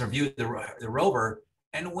 That's our view of the rover.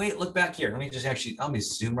 And wait, look back here. Let me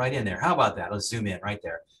zoom right in there. How about that? Let's zoom in right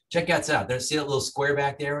there. Check that out. There's, see that little square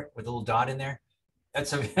back there with a little dot in there?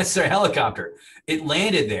 That's their helicopter. It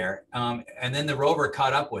landed there, and then the rover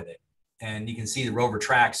caught up with it. And you can see the rover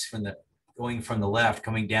tracks going from the left,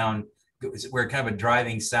 coming down. We're kind of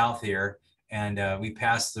driving south here, and we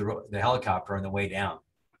passed the helicopter on the way down.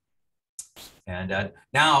 And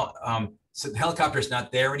now, so the helicopter's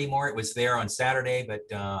not there anymore. It was there on Saturday, but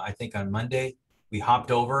I think on Monday we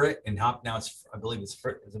hopped over it and hopped. Now I believe it's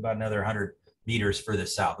about another 100 meters further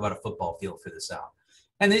south, about a football field further south.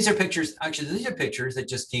 And these are pictures. Actually, these are pictures that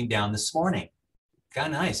just came down this morning.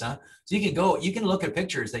 Kind of nice, huh? So you can look at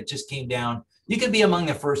pictures that just came down. You can be among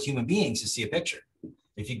the first human beings to see a picture.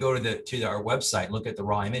 If you go to our website, look at the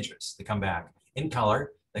raw images that come back in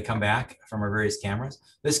color, that come back from our various cameras.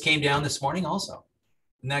 This came down this morning also.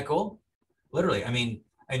 Isn't that cool? Literally, I mean,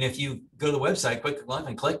 and if you go to the website, click left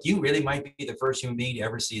and click, you really might be the first human being to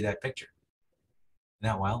ever see that picture.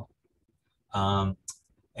 Isn't that wild?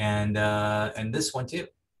 And this one too.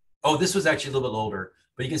 Oh, this was actually a little bit older,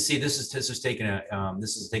 but you can see this is taken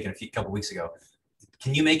a couple weeks ago.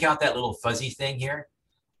 Can you make out that little fuzzy thing here?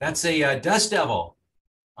 That's a dust devil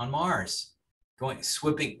on Mars,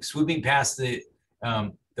 swooping past the.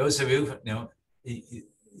 Those of you know,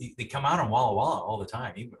 they come out on Walla Walla all the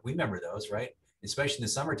time. We remember those, right? Especially in the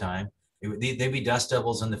summertime. They'd be dust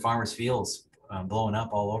devils in the farmers' fields, blowing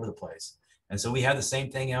up all over the place. And so we have the same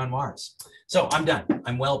thing on Mars. So I'm done.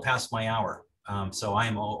 I'm well past my hour. So I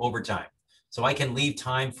am overtime. So I can leave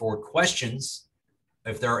time for questions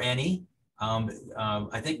if there are any.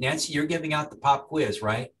 I think, Nancy, you're giving out the pop quiz,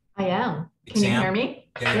 right? I am. Can you hear me?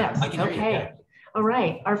 Yeah, yes. I can hear you. Okay. All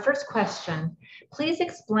right. Our first question. Please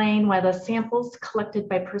explain why the samples collected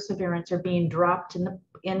by Perseverance are being dropped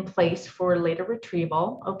in place for later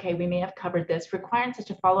retrieval. Okay, we may have covered this. Requiring such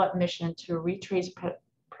a follow-up mission to retrace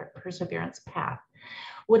Perseverance path.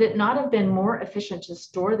 Would it not have been more efficient to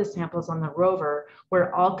store the samples on the rover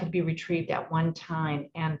where all could be retrieved at one time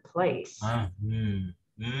and place?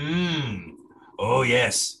 Oh,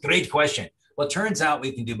 yes. Great question. Well, it turns out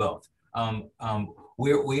we can do both.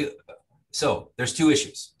 So there's two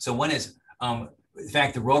issues. So one is, in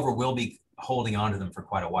fact, the rover will be holding on to them for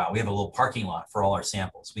quite a while. We have a little parking lot for all our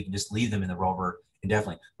samples. We can just leave them in the rover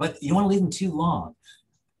indefinitely, but you don't want to leave them too long.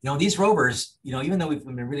 You know, these rovers, you know, even though we've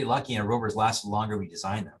been really lucky and our rovers last longer, we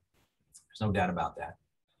designed them. There's no doubt about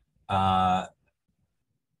that.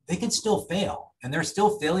 They can still fail, and there's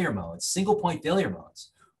still failure modes, single point failure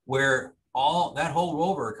modes, where that whole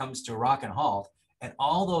rover comes to a rock and halt, and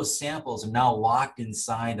all those samples are now locked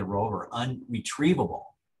inside the rover,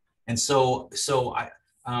 unretrievable. And so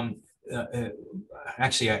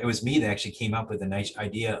actually, it was me that actually came up with a nice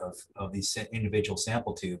idea of these individual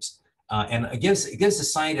sample tubes. And it gives the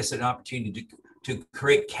scientists an opportunity to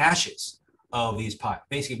create caches of these piles,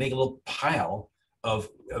 basically make a little pile of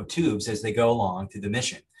tubes as they go along through the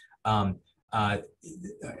mission.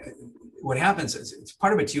 What happens is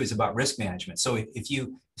part of it too is about risk management. So if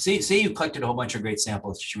you say you collected a whole bunch of great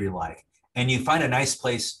samples that you really like, and you find a nice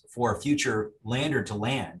place for a future lander to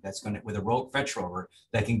land that's going to, with a fetch rover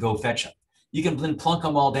that can go fetch them, you can then plunk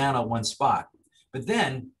them all down at one spot. But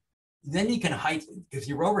then you can hike, if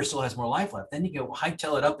your rover still has more life left, then you can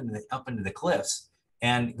hightail it up into the cliffs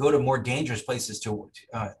and go to more dangerous places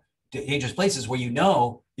where you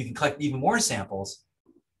know you can collect even more samples,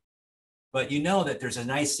 but you know that there's a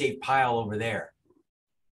nice safe pile over there.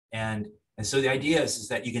 And so the idea is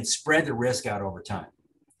that you can spread the risk out over time.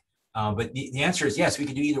 But the answer is yes, we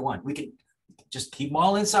can do either one. We can just keep them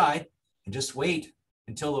all inside and just wait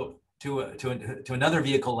until to another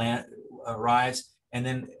vehicle arrives, and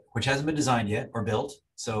then, which hasn't been designed yet or built,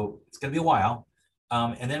 so it's going to be a while.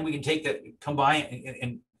 And then we can come by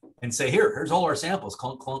and say, here's all our samples,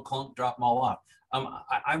 clunk, clunk, clunk, drop them all off.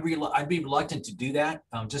 I'd be reluctant to do that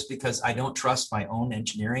just because I don't trust my own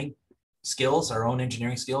engineering skills, our own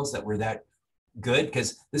engineering skills, that we're that good,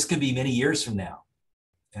 because this could be many years from now.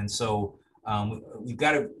 And so we've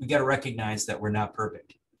got to recognize that we're not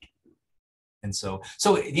perfect. And so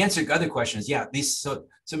the answer to the other question is, yeah, so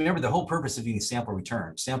remember, the whole purpose of doing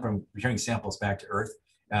returning samples back to Earth,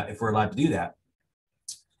 if we're allowed to do that,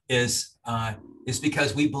 is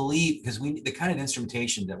because we believe, the kind of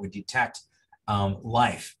instrumentation that would detect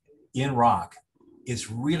life in rock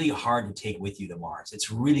is really hard to take with you to Mars.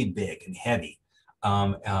 It's really big and heavy.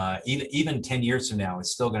 Even 10 years from now,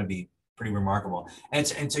 it's still going to be pretty remarkable.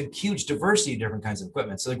 And it's a huge diversity of different kinds of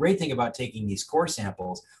equipment. So the great thing about taking these core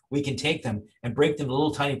samples, we can take them and break them into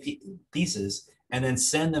little tiny pieces and then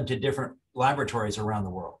send them to different laboratories around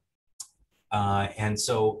the world. And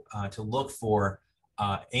so to look for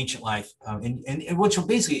ancient life, and which are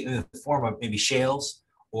basically in the form of maybe shales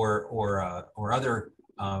or other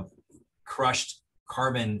crushed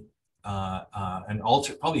carbon and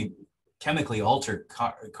probably chemically altered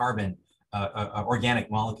carbon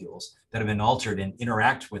organic molecules that have been altered and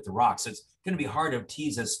interact with the rocks. So it's going to be hard to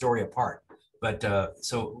tease this story apart. But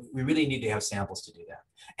so we really need to have samples to do that.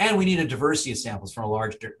 And we need a diversity of samples from a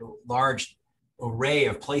large array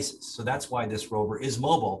of places. So that's why this rover is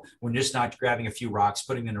mobile. We're just not grabbing a few rocks,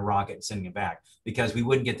 putting them in a rocket and sending it back, because we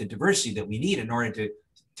wouldn't get the diversity that we need in order to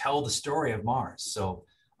tell the story of Mars. So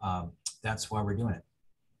that's why we're doing it.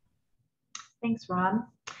 Thanks, Rob.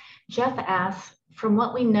 Jeff asks, from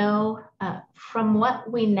what we now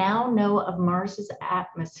know of Mars's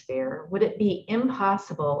atmosphere, would it be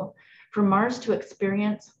impossible for Mars to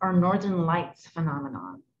experience our Northern Lights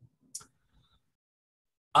phenomenon?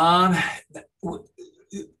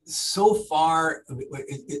 So far,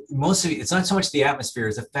 mostly it's not so much the atmosphere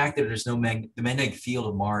as the fact that there's no the magnetic field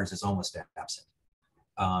of Mars is almost absent.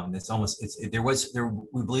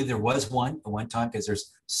 We believe there was one at one time because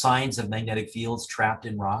there's signs of magnetic fields trapped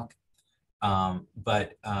in rock,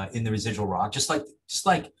 but in the residual rock, just like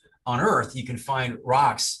on Earth, you can find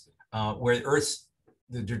rocks where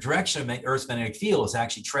the direction of Earth's magnetic field is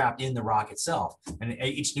actually trapped in the rock itself, and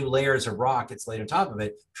each new layers of rock that's laid on top of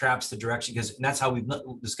it traps the direction, and that's how we've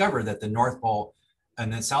discovered that the North Pole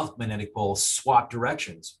and the South magnetic pole swap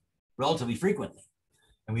directions relatively frequently.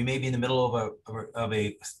 And we may be in the middle of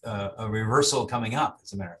a reversal coming up,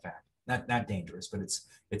 as a matter of fact. Not dangerous, but it's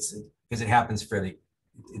because it happens fairly.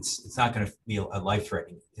 It's not going to be a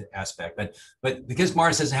life-threatening aspect, but because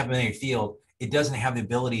Mars doesn't have a magnetic field, it doesn't have the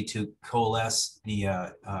ability to coalesce the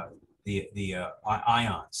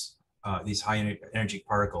ions, these high energy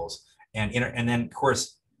particles, and then of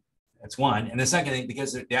course that's one. And the second thing,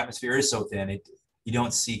 because the atmosphere is so thin, you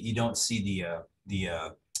don't see the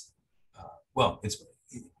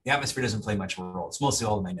atmosphere doesn't play much of a role. It's mostly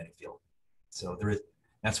all the magnetic field. So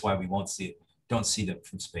that's why we don't see them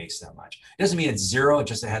from space that much. It doesn't mean it's zero, it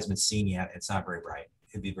just hasn't been seen yet. It's not very bright.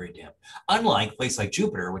 It'd be very dim. Unlike a place like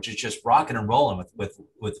Jupiter, which is just rocking and rolling with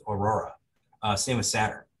aurora. Same with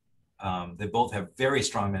Saturn. They both have very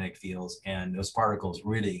strong magnetic fields, and those particles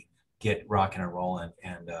really get rocking and rolling.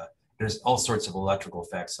 And there's all sorts of electrical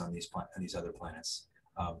effects on these other planets,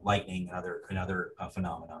 lightning and other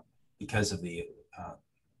phenomena, because of the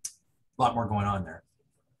lot more going on there.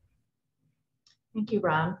 Thank you,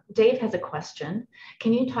 Rob. Dave has a question.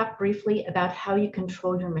 Can you talk briefly about how you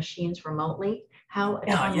control your machines remotely? How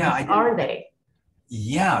autonomous are they?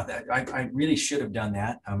 Yeah, I really should have done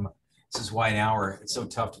that. This is why an hour, it's so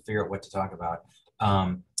tough to figure out what to talk about.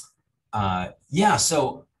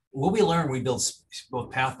 So what we learned, we built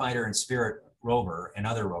both Pathfinder and Spirit rover and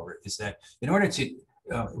other rover, is that in order to,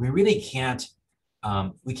 we really can't,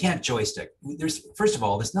 we can't joystick. First of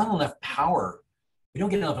all, there's not enough power. We don't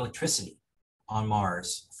get enough electricity on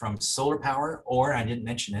Mars from solar power, or I didn't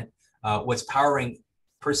mention it, what's powering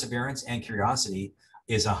Perseverance and Curiosity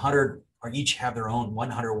is 100, or each have their own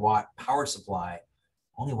 100-watt power supply.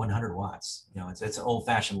 Only 100 watts. You know, it's an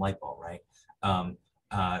old-fashioned light bulb, right?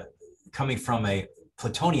 Coming from a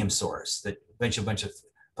plutonium source, that a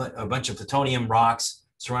bunch of plutonium rocks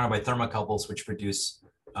surrounded by thermocouples, which produce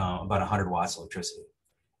about 100 watts of electricity.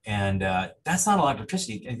 And that's not a lot of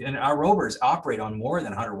electricity. And our rovers operate on more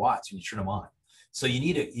than 100 watts when you turn them on. So you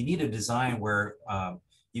need a design where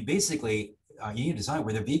you need a design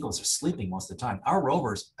where the vehicles are sleeping most of the time. Our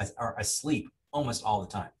rovers are asleep almost all the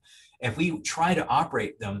time. If we try to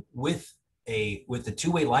operate them with the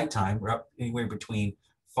two-way light time, anywhere between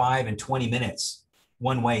 5 and 20 minutes,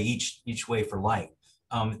 one way each way for light,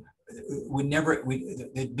 it'd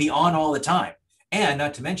be on all the time. And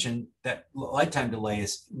not to mention that light time delay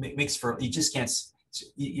makes for, you just can't,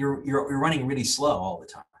 you're running really slow all the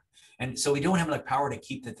time. And so we don't have enough power to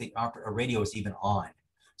keep the radios even on.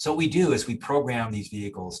 So what we do is we program these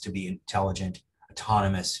vehicles to be intelligent,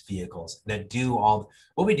 autonomous vehicles that do all.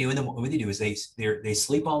 What we do is they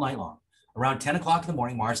sleep all night long. Around 10 o'clock in the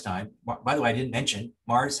morning, Mars time. By the way, I didn't mention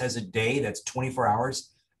Mars has a day that's 24 hours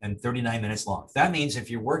and 39 minutes long. That means if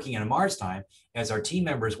you're working in a Mars time, as our team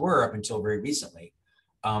members were up until very recently,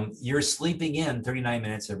 you're sleeping in 39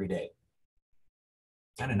 minutes every day.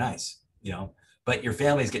 Kind of nice, you know. But your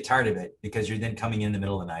families get tired of it because you're then coming in the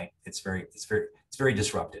middle of the night. It's very It's very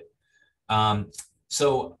disruptive. The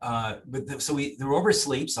rover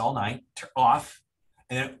sleeps all night off,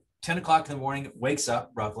 and at 10 o'clock in the morning, it wakes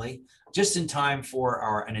up roughly just in time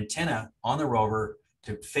for an antenna on the rover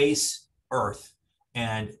to face Earth,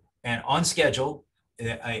 and on schedule.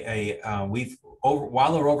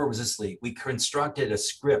 While the rover was asleep, we constructed a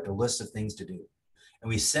script, a list of things to do, and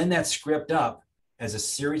we send that script up as a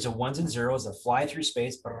series of ones and zeros that fly through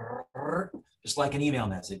space, just like an email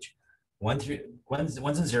message. Ones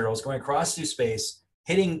and zeros going across through space,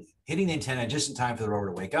 hitting the antenna just in time for the rover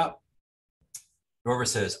to wake up. The rover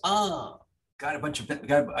says, I got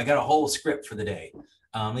a whole script for the day.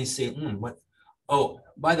 Let me see, what? Oh,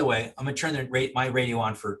 by the way, I'm gonna turn my radio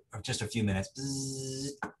on for just a few minutes,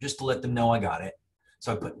 just to let them know I got it.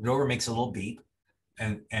 So the rover makes a little beep,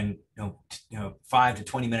 and 5 to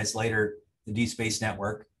 20 minutes later, the Deep Space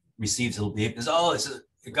Network receives a little beep.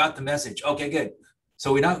 It got the message. Okay, good.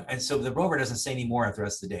 So the rover doesn't say any more the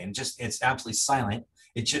rest of the day, and it's absolutely silent.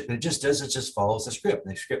 It just follows the script.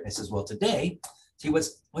 And the script, it says, well, today, see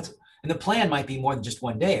what's, and the plan might be more than just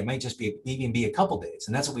one day. It might just even be a couple days.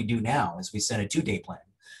 And that's what we do now is we send a 2-day plan.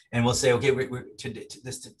 And we'll say, okay,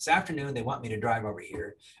 this afternoon, they want me to drive over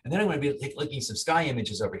here. And then I'm going to be looking at some sky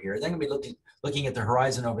images over here. Then I'm going to be looking at the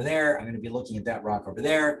horizon over there. I'm going to be looking at that rock over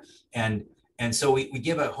there. And so we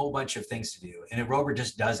give a whole bunch of things to do. And a rover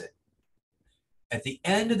just does it. At the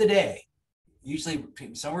end of the day, usually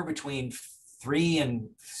somewhere between 3 and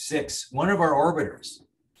 6, one of our orbiters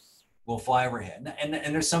will fly overhead. And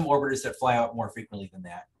there's some orbiters that fly out more frequently than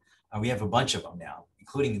that. We have a bunch of them now,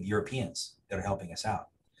 including the Europeans that are helping us out.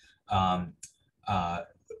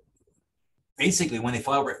 Basically, when they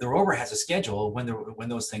fly over, the rover has a schedule when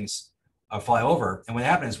those things fly over. And what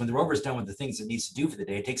happens when the rover is done with the things it needs to do for the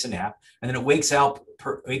day, it takes a nap, and then it wakes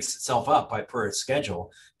itself up per its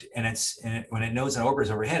schedule. And when it knows an orbiter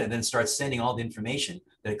is overhead, it then starts sending all the information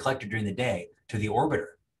that it collected during the day to the orbiter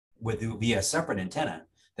via a separate antenna.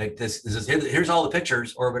 Like this is here's all the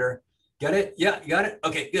pictures, orbiter. Got it? Yeah, you got it?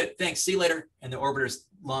 Okay, good. Thanks. See you later. And the orbiter's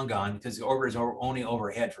long gone because the orbiter is only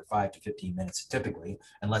overhead for 5 to 15 minutes typically,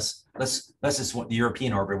 unless it's the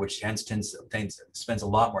European orbiter, which spends a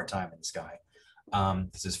lot more time in the sky.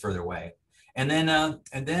 This is further away. And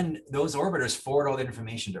then those orbiters forward all that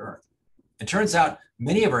information to Earth. It turns out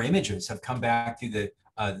many of our images have come back through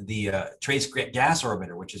the Trace Gas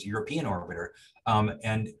Orbiter, which is a European orbiter.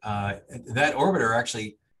 That orbiter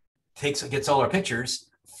actually gets all our pictures,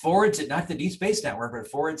 forwards it, not to the Deep Space Network, but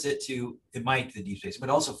forwards it to, the Deep Space, but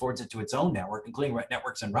also forwards it to its own network, including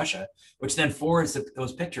networks in Russia, which then forwards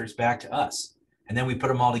those pictures back to us. And then we put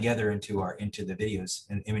them all together into the videos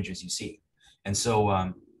and images you see. And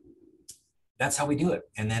so that's how we do it.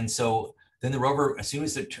 And then then the rover, as soon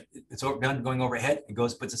as it's done going overhead, it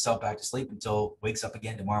puts itself back to sleep until it wakes up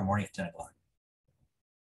again tomorrow morning at 10 o'clock.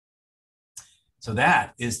 So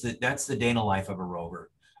that's the day in the life of a rover.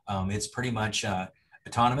 It's pretty much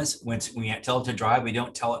autonomous. When we tell it to drive, we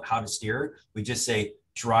don't tell it how to steer. We just say,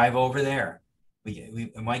 drive over there.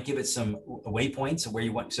 We might give it some waypoints of where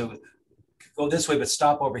you want. So go this way, but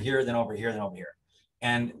stop over here, then over here, then over here.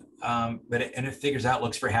 And it figures out,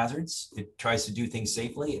 looks for hazards. It tries to do things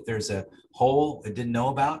safely. If there's a hole it didn't know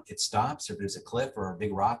about, it stops. If there's a cliff or a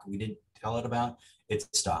big rock we didn't tell it about, it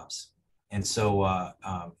stops. And so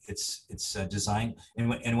it's designed. And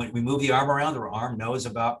when we move the arm around, the arm knows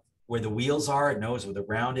about where the wheels are. It knows where the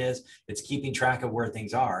ground is. It's keeping track of where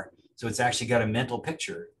things are. So it's actually got a mental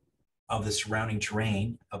picture of the surrounding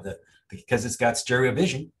terrain because it's got stereo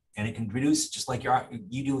vision. And it can produce, just like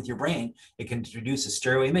you do with your brain, it can produce a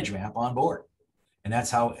stereo image map on board. And that's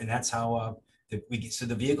how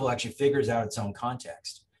the vehicle actually figures out its own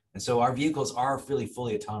context. And so our vehicles are really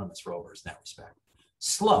fully autonomous rovers in that respect.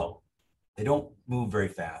 Slow. They don't move very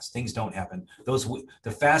fast. Things don't happen.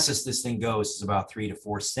 The fastest this thing goes is about 3 to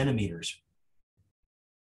 4 centimeters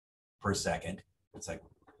per second. It's like,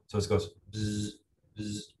 so it goes bzz,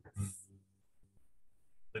 bzz,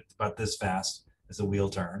 it's about this fast as the wheel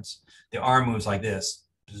turns. The arm moves like this.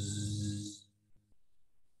 Bzz,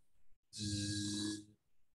 bzz.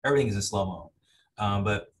 Everything is in slow-mo.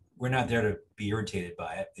 But we're not there to be irritated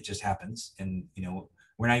by it. It just happens. And,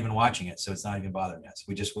 we're not even watching it, so it's not even bothering us.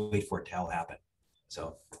 We just wait for it to happen.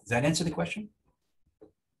 So does that answer the question?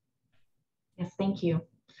 Yes, thank you.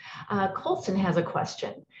 Colson has a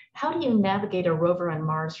question. How do you navigate a rover on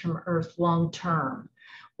Mars from Earth long term?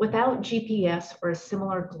 Without GPS or a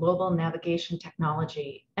similar global navigation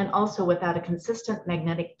technology, and also without a consistent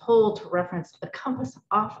magnetic pole to reference the compass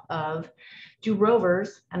off of, do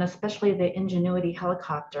rovers, and especially the Ingenuity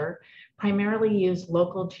helicopter, primarily use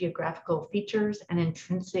local geographical features and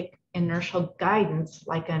intrinsic inertial guidance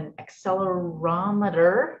like an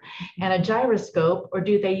accelerometer and a gyroscope, or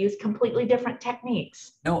do they use completely different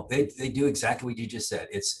techniques? No, they do exactly what you just said.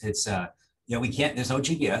 It's you know, we can't, there's no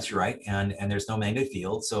GPS, you're right, and there's no magnetic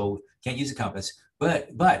field, so can't use a compass.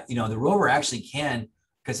 But you know, the rover actually can,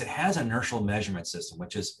 because it has an inertial measurement system,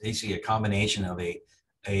 which is basically a combination of a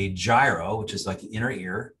gyro, which is like the inner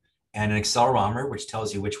ear, and an accelerometer, which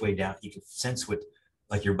tells you which way down. You can sense what,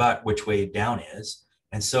 like your butt, which way down is,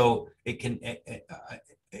 and so it can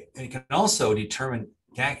also determine.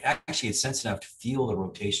 Actually, it's sensitive enough to feel the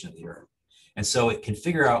rotation of the Earth, and so it can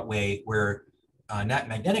figure out where not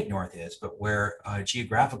magnetic north is, but where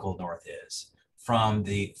geographical north is from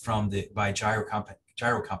the by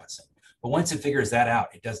gyrocompassing. But once it figures that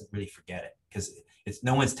out, it doesn't really forget it, because it's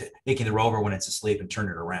no one's taking the rover when it's asleep and turn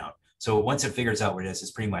it around. So once it figures out where it is, it's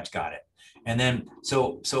pretty much got it. And then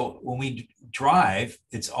so when we drive,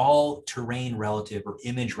 it's all terrain relative or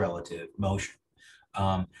image relative motion.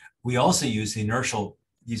 We also use these inertial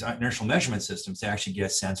measurement systems to actually get a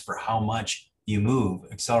sense for how much you move,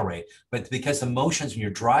 accelerate. But because the motions when you're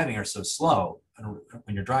driving are so slow,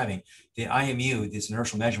 when you're driving, the IMU, this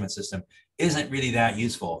inertial measurement system, isn't really that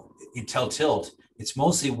useful. Until tilt, it's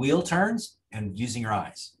mostly wheel turns and using your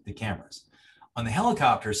eyes, the cameras. On the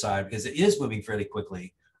helicopter side, because it is moving fairly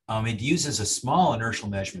quickly, it uses a small inertial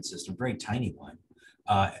measurement system, very tiny one,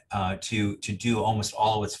 to do almost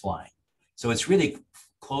all of its flying. So it's really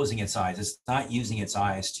closing its eyes. It's not using its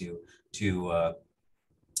eyes to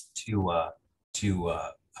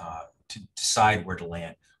decide where to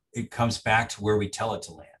land. It comes back to where we tell it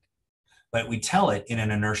to land, but we tell it in an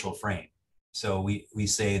inertial frame. So we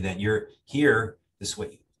say that you're here this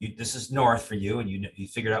way. This is north for you, and you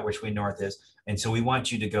figured out which way north is, and so we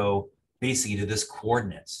want you to go basically to this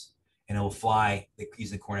coordinates, and it will fly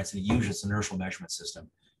using the coordinates, and it uses its inertial measurement system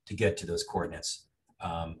to get to those coordinates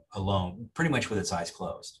alone, pretty much with its eyes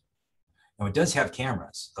closed. Now it does have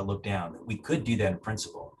cameras that look down. We could do that in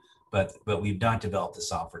principle, but we've not developed the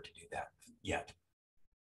software to do that yet.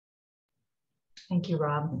 Thank you,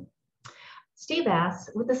 Rob. Steve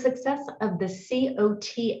asks, with the success of the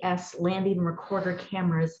COTS landing recorder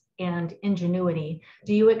cameras and Ingenuity,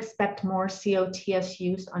 do you expect more COTS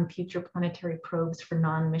use on future planetary probes for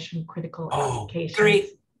non-mission critical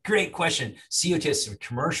applications? Great question. COTS is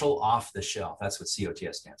commercial off the shelf. That's what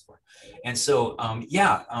COTS stands for. And so,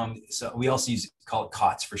 so we also call it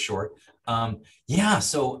COTS for short. So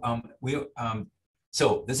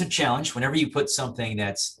there's a challenge whenever you put something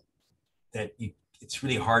it's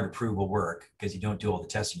really hard to prove will work because you don't do all the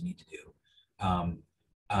tests you need to do.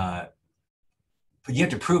 But you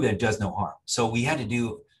have to prove that it does no harm. So we had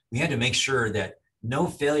to make sure that no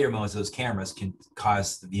failure modes of those cameras can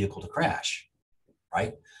cause the vehicle to crash,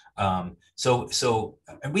 right? And by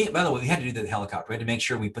the way, we had to do that with the helicopter. We had to make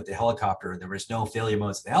sure we put the helicopter, there was no failure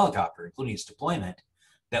modes of the helicopter, including its deployment,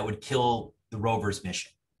 that would kill the rover's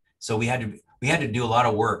mission. So we had to do a lot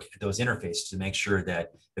of work at those interfaces to make sure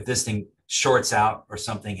that if this thing shorts out or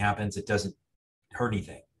something happens, it doesn't hurt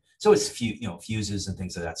anything. So it's fuses and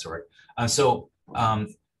things of that sort. So we're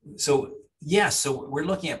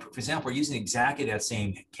looking at, for example, we're using exactly that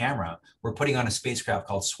same camera. We're putting on a spacecraft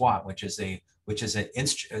called SWAT, which is a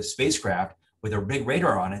spacecraft with a big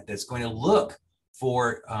radar on it that's going to look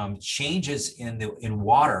for changes in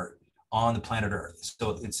water on the planet Earth.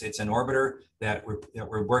 So it's an orbiter that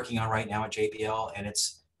we're working on right now at JPL, and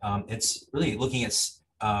it's really looking at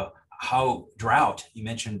how drought. You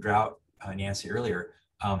mentioned drought, Nancy, earlier.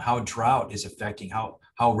 How drought is affecting how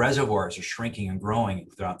reservoirs are shrinking and growing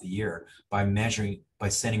throughout the year by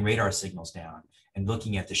sending radar signals down and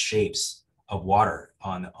looking at the shapes of water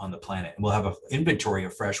on the planet. And we'll have an inventory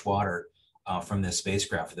of fresh water from this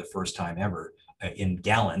spacecraft for the first time ever in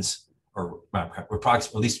gallons, or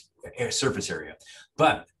approximately, at least surface area.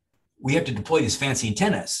 But we have to deploy these fancy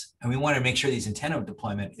antennas, and we want to make sure these antenna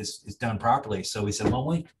deployment is done properly. So we said, well,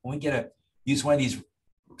 when we use one of these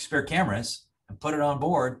spare cameras and put it on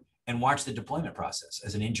board and watch the deployment process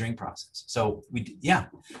as an engineering process. So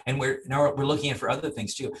and we're looking at for other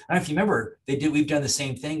things too. And if you remember, we've done the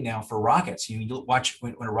same thing now for rockets. You watch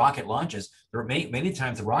when a rocket launches, there are many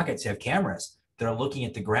times the rockets have cameras that are looking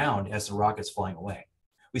at the ground as the rocket's flying away.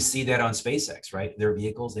 We see that on SpaceX, right? Their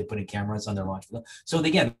vehicles, they put in cameras on their launch. So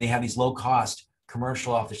again, they have these low cost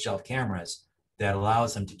commercial off the shelf cameras that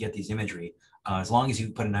allows them to get these imagery. As long as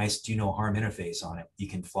you put a nice do no harm interface on it, you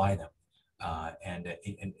can fly them. And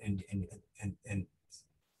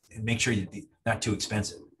make sure you're not too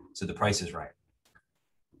expensive, so the price is right.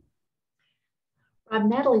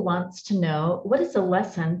 Natalie wants to know, what is a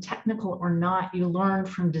lesson, technical or not, you learned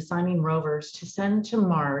from designing rovers to send to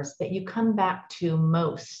Mars that you come back to the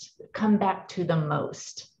most?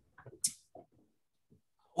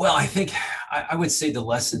 Well, I think I would say the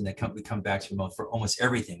lesson that we come back to most for almost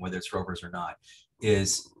everything, whether it's rovers or not,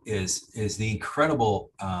 is the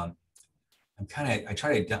incredible. I'm kind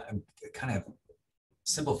of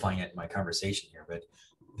simplifying it in my conversation here, but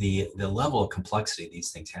the level of complexity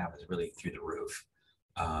these things have is really through the roof.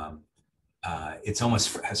 It's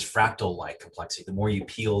almost has fractal-like complexity. The more you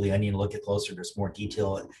peel the onion, look at closer, there's more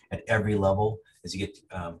detail at every level as you get.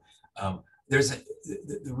 The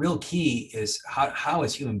real key is how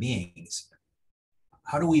as human beings,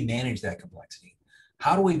 how do we manage that complexity?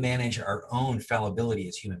 How do we manage our own fallibility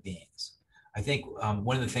as human beings? I think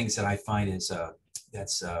one of the things that I find is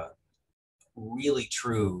that's really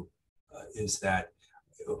true is that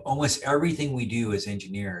almost everything we do as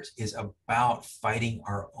engineers is about fighting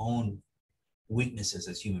our own weaknesses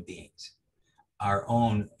as human beings, our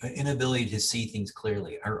own inability to see things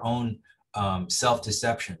clearly, our own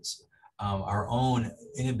self-deceptions, our own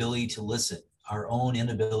inability to listen, our own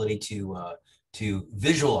inability to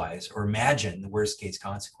visualize or imagine the worst case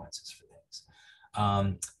consequences for things.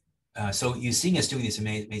 So you're seeing us doing these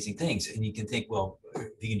amazing things, and you can think, well,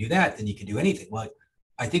 if you can do that, then you can do anything. Well,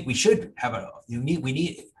 I think we should have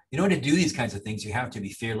in order to do these kinds of things, you have to be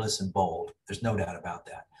fearless and bold. There's no doubt about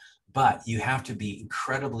that. But you have to be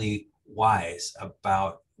incredibly wise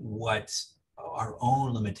about what our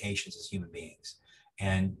own limitations as human beings,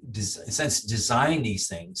 and in a sense, design these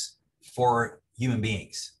things for human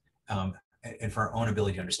beings, and for our own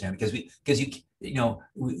ability to understand. Because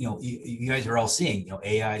you guys are all seeing,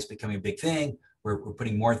 AI is becoming a big thing. We're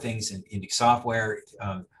putting more things into software.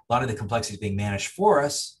 A lot of the complexity is being managed for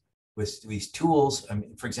us with these tools.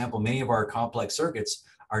 For example, many of our complex circuits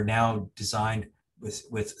are now designed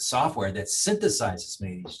with software that synthesizes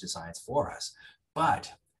many of these designs for us.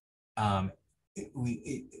 But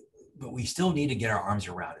we still need to get our arms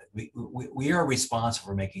around it. We are responsible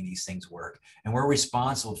for making these things work, and we're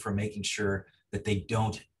responsible for making sure that they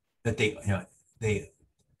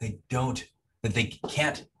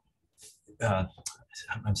can't.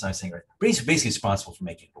 I'm sorry saying right. Basically responsible for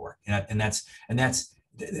making it work, and that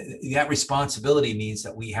responsibility means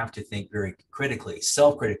that we have to think very critically,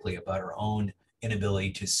 self-critically about our own inability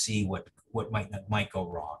to see what might go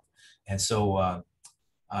wrong. And so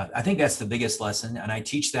I think that's the biggest lesson, and I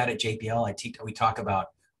teach that at JPL. We talk about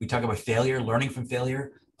failure, learning from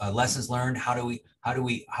failure, lessons learned. How to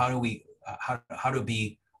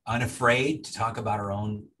be unafraid to talk about our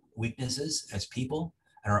own weaknesses as people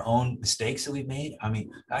and our own mistakes that we've made. I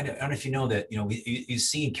mean, I don't know if you know that, you've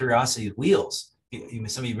seen Curiosity's wheels.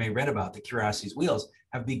 Some of you may have read about the Curiosity's wheels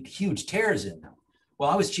have big, huge tears in them.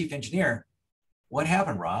 Well, I was chief engineer. What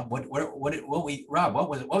happened, Rob? What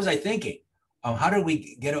was I thinking? How did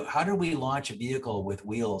we launch a vehicle with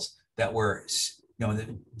wheels that were,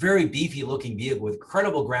 the very beefy looking vehicle with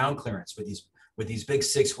incredible ground clearance with these big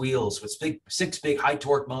six wheels, with six big high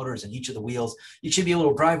torque motors in each of the wheels? You should be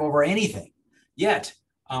able to drive over anything. Yet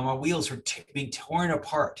our wheels are being torn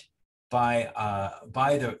apart by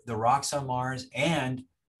the rocks on Mars, and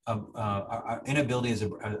our inability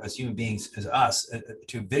as human beings, as us,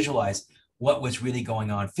 to visualize what was really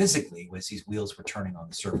going on physically as these wheels were turning on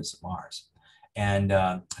the surface of Mars. And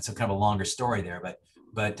it's a kind of a longer story there,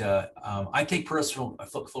 but I take personal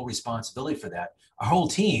full responsibility for that. Our whole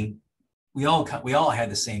team, we all had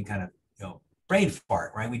the same kind of brain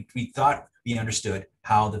fart, right? We thought we understood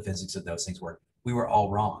how the physics of those things work. We were all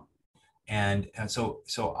wrong. And so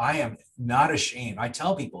I am not ashamed. I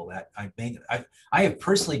tell people that I have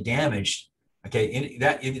personally damaged, in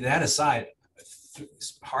that aside,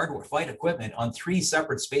 hardware, flight equipment on 3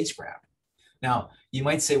 separate spacecraft. Now, you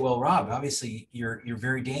might say, well, Rob, obviously you're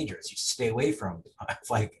very dangerous. You stay away from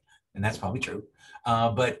flight, and that's probably true.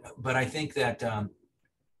 But I think that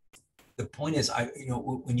the point is,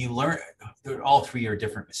 when you learn, all 3 are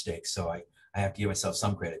different mistakes. So I have to give myself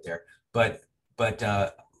some credit there. But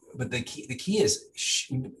the key is,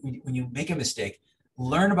 when you make a mistake,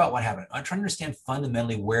 learn about what happened. I'm trying to understand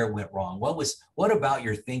fundamentally where it went wrong. What about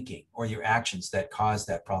your thinking or your actions that caused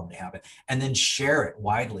that problem to happen? And then share it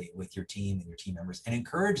widely with your team and your team members, and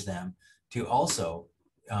encourage them to also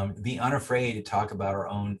be unafraid to talk about our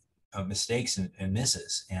own mistakes and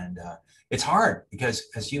misses. And it's hard because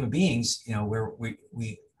as human beings,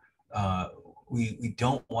 we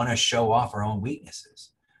don't want to show off our own weaknesses.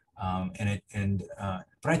 But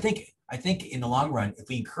I think in the long run, if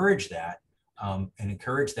we encourage that, and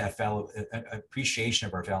encourage that appreciation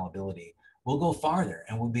of our fallibility, we'll go farther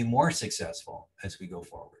and we'll be more successful as we go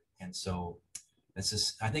forward. And so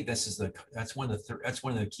I think that's one of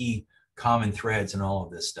the key common threads in all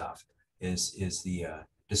of this stuff is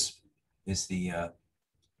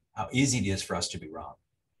how easy it is for us to be wrong.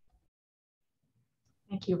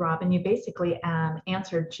 Thank you, Rob. And you basically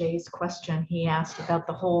answered Jay's question. He asked about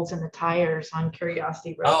the holes in the tires on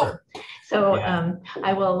Curiosity rover. Oh, so yeah.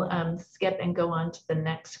 I will skip and go on to the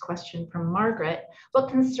next question from Margaret. What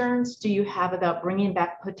concerns do you have about bringing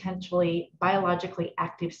back potentially biologically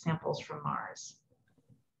active samples from Mars?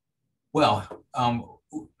 Well,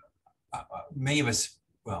 many of us,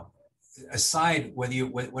 well, aside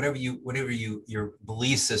whatever your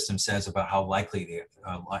belief system says about how likely the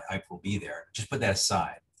life will be there, just put that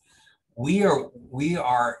aside. We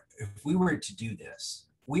are, if we were to do this,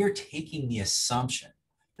 we are taking the assumption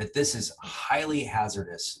that this is highly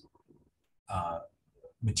hazardous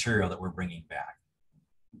material that we're bringing back,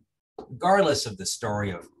 regardless of the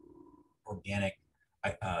story of organic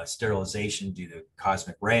sterilization due to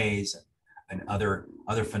cosmic rays and other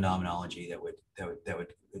phenomenology that would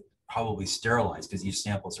probably sterilize, because these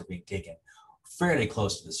samples are being taken fairly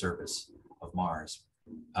close to the surface of Mars.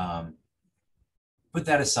 Put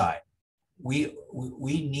that aside. We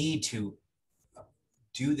need to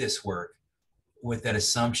do this work with that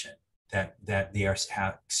assumption that they are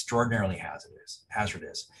extraordinarily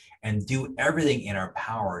hazardous, and do everything in our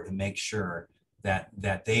power to make sure that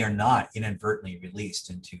they are not inadvertently released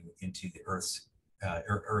into the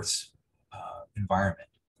Earth's environment.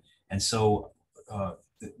 And so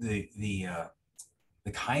the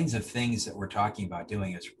kinds of things that we're talking about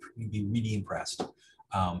doing is be really impressed.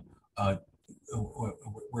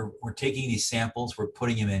 We're taking these samples, we're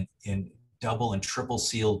putting them in double and triple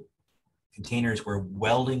sealed containers. We're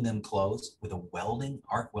welding them closed with a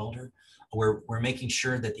arc welder. We're making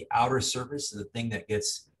sure that the outer surface of the thing that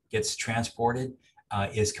gets transported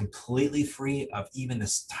is completely free of even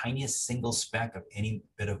the tiniest single speck of any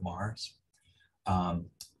bit of Mars.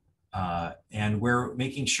 And we're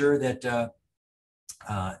making sure that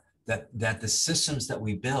that the systems that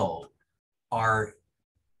we build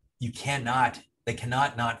they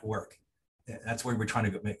cannot not work. That's where we're trying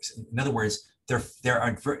to go. In other words, there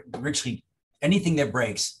are virtually anything that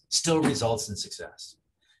breaks still results in success.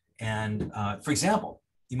 And for example,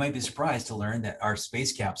 you might be surprised to learn that our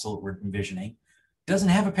space capsule that we're envisioning doesn't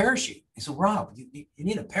have a parachute. You said, Rob, you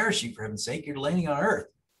need a parachute, for heaven's sake, you're landing on Earth.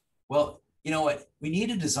 Well, you know what? We need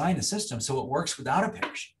to design a system so it works without a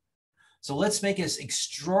parachute. So let's make it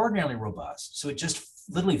extraordinarily robust, so it just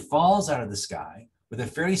literally falls out of the sky with a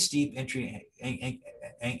fairly steep entry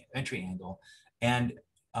angle, and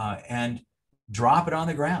drop it on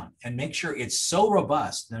the ground, and make sure it's so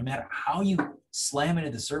robust, no matter how you slam it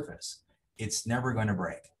into the surface, it's never going to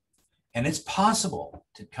break. And it's possible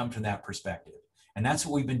to come from that perspective. And that's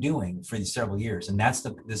what we've been doing for these several years. And that's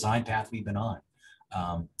the design path we've been on.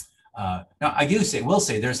 Now, I will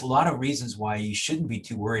say there's a lot of reasons why you shouldn't be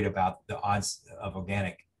too worried about the odds of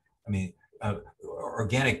organic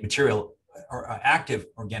material, or active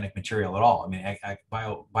organic material at all. I mean,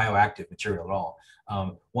 bioactive material at all.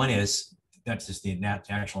 One is that's just the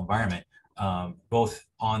natural environment, both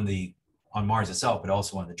on Mars itself, but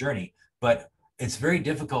also on the journey. But it's very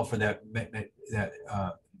difficult for that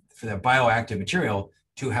bioactive material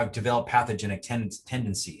to have developed pathogenic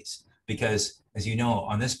tendencies, because, as you know,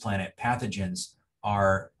 on this planet, pathogens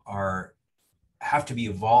have to be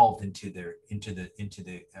evolved into the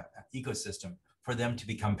ecosystem for them to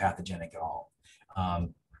become pathogenic at all.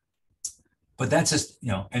 But that's just,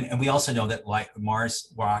 and we also know that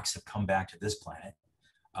Mars rocks have come back to this planet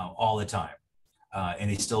all the time,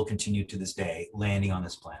 and they still continue to this day landing on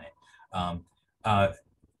this planet.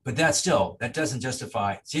 But that doesn't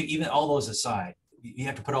justify, even all those aside, you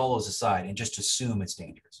have to put all those aside and just assume it's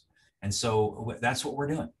dangerous. And so that's what we're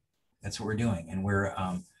doing. And we're,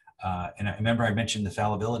 and I remember I mentioned the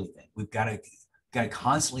fallibility thing. We've got to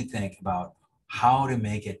constantly think about how to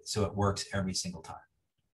make it so it works every single time.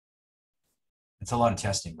 It's a lot of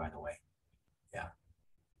testing, by the way. Yeah,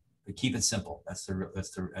 but keep it simple. That's the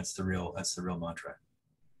real mantra.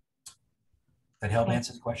 That help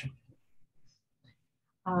answer the question?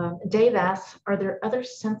 Dave asks, are there other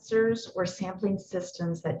sensors or sampling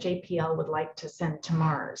systems that JPL would like to send to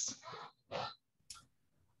Mars?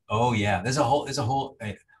 Oh yeah, there's a whole.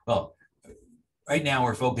 Well, right now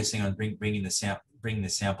we're focusing on bringing the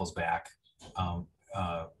samples back,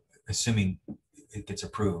 assuming it gets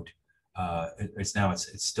approved.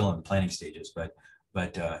 It's still in the planning stages, but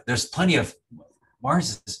there's plenty of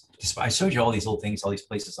Mars. I showed you all these little things, all these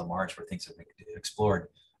places on Mars where things have been explored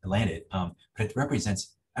and landed, but it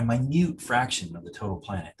represents a minute fraction of the total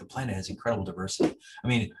planet. The planet has incredible diversity. I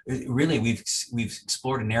mean, really, we've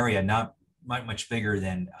explored an area not much bigger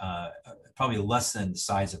than probably less than the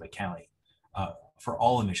size of a county for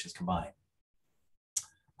all emissions combined.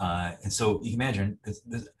 And so you can imagine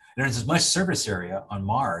there's as much surface area on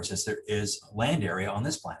Mars as there is land area on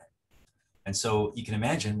this planet. And so you can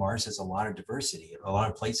imagine Mars has a lot of diversity, a lot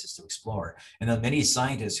of places to explore. And there are many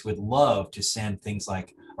scientists who would love to send things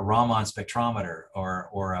like a Raman spectrometer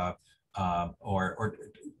or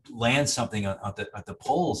land something at the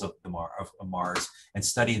poles of Mars and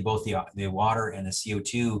study both the water and the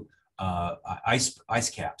CO2 ice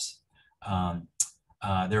caps.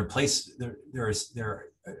 There are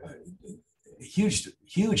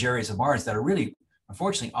huge areas of Mars that are really,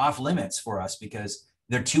 unfortunately, off limits for us because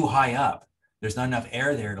they're too high up. There's not enough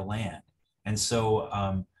air there to land. And so,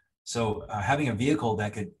 having a vehicle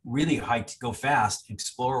that could really go fast,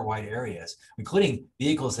 explore wide areas, including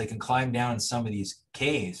vehicles that can climb down some of these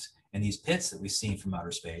caves and these pits that we've seen from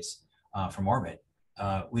outer space, from orbit,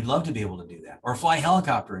 we'd love to be able to do that, or fly a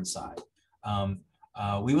helicopter inside.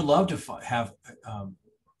 We would love to have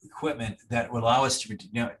equipment that would allow us to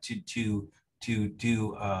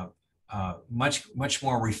do much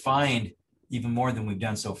more refined, even more than we've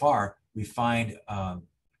done so far, refined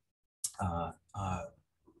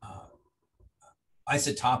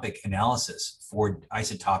isotopic analysis for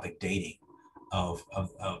isotopic dating of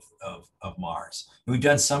Mars. And we've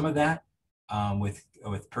done some of that with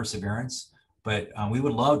Perseverance, but we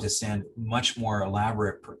would love to send much more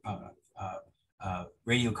elaborate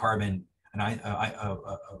radiocarbon and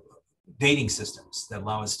dating systems that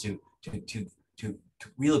allow us to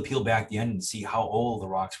really peel back the onion and see how old the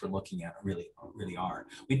rocks we're looking at really are.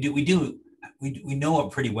 We know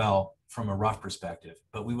it pretty well from a rough perspective,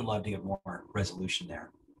 but we would love to get more resolution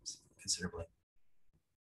there considerably.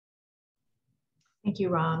 Thank you,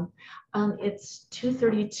 Ron. It's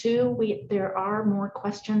 2:32. There are more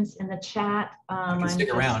questions in the chat. I can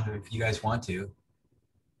stick around if you guys want to.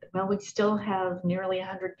 Well, we still have nearly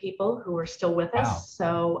 100 people who are still with us.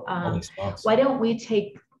 So Why don't we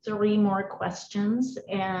take 3 more questions?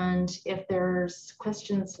 And if there's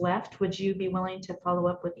questions left, would you be willing to follow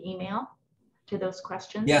up with email to those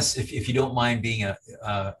questions? Yes, if you don't mind being a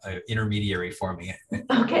intermediary for me.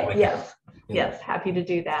 Okay, yes, happy to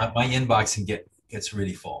do that. My inbox gets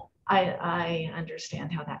really full. I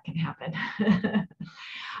understand how that can happen.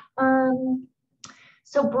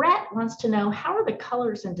 So Brett wants to know, how are the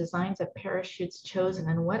colors and designs of parachutes chosen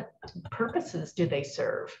and what purposes do they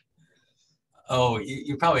serve? Oh,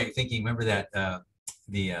 you're probably thinking, remember that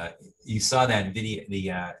you saw that video,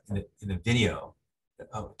 in the video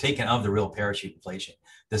taken of the real parachute inflation,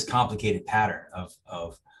 this complicated pattern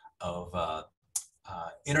of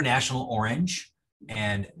international orange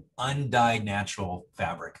and undyed natural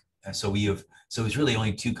fabric. So it's really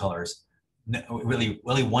only 2 colors, really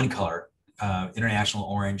one color. International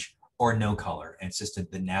orange or no color, and it's just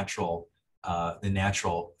the natural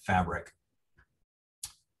fabric.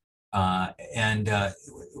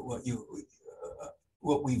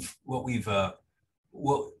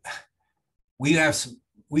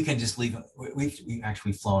 We can just leave. We've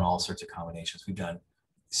actually flown all sorts of combinations. We've done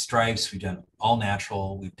stripes. We've done all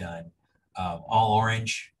natural. We've done all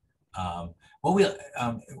orange.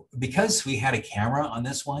 Because we had a camera on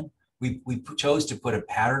this one, we chose to put a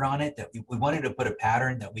pattern on it, that we wanted to put a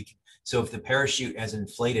pattern that we can, so if the parachute as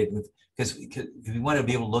inflated, because we want to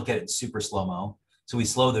be able to look at it in super slow-mo, so we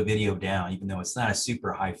slow the video down, even though it's not a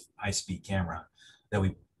super high speed camera that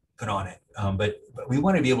we put on it. But we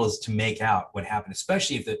want to be able to make out what happened,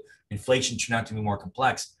 especially if the inflation turned out to be more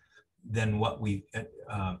complex than what really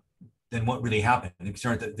happened.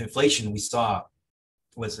 The inflation we saw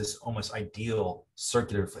was this almost ideal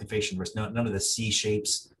circular inflation, versus none of the C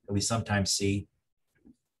shapes that we sometimes see.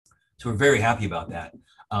 So we're very happy about that.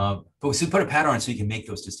 But we put a pattern on so you can make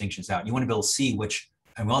those distinctions out. You want to be able to see which,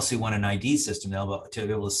 and we also want an ID system to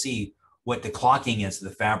be able to see what the clocking is of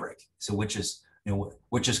the fabric. So which is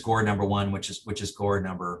core number 1, which is core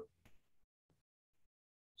number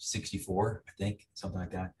 64, I think, something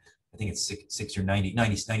like that. I think it's 60 or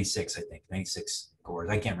 96, I think, 96 cores.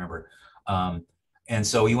 I can't remember. And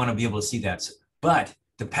so you want to be able to see that. But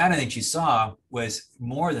the pattern that you saw was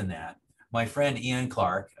more than that. My friend Ian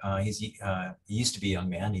Clark, he used to be a young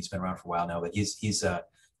man. He's been around for a while now, but he's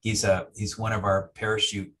one of our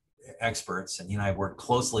parachute experts, and he and I worked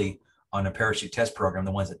closely on a parachute test program,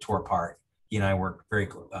 the ones that tore apart. He and I worked very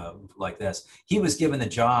like this. He was given the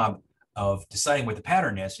job of deciding what the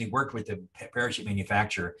pattern is. He worked with the parachute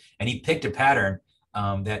manufacturer, and he picked a pattern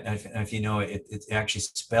that, if you know, it actually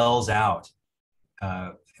spells out.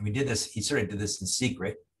 And we did this. He sort of did this in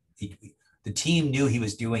secret. The team knew he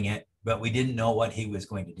was doing it, but we didn't know what he was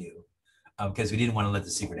going to do because we didn't want to let the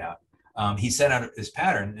secret out. he set out his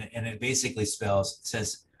pattern, and it basically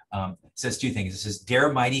says two things. It says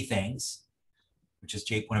 "Dare mighty things," which is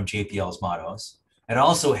one of JPL's mottos. It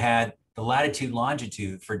also had the latitude,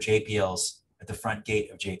 longitude for JPL's at the front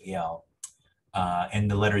gate of JPL, and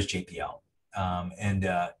the letters JPL.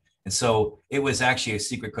 And so it was actually a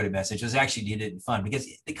secret coded message. It was actually needed and fun because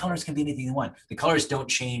the colors can be anything you want. The colors don't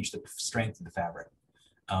change the strength of the fabric.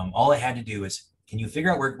 All I had to do is, can you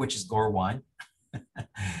figure out which is Gore 1?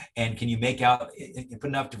 And can you make out, put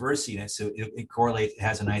enough diversity in it so it correlates, it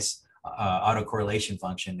has a nice autocorrelation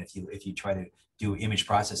function if you try to do image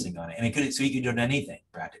processing on it. And so you could do anything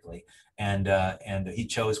practically. And he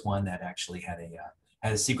chose one that actually had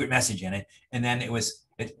a secret message in it. And then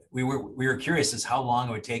we were curious as how long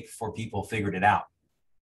it would take before people figured it out.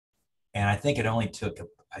 And I think it only took,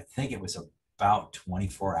 it was about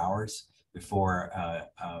 24 hours before a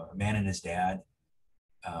man and his dad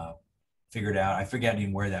figured out. I forget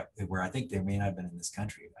even where they were. I think they may not have been in this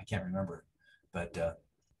country. I can't remember, but it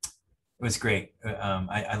was great.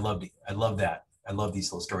 I love that. I love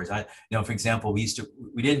these little stories. For example, we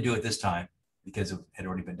didn't do it this time because it had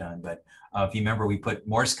already been done. But if you remember, we put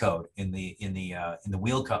Morse code in the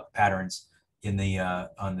wheel cup patterns on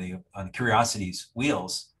the Curiosity's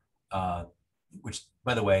wheels, which,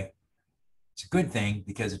 by the way, it's a good thing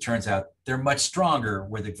because it turns out they're much stronger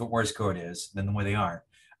where the Morse code is than where they aren't.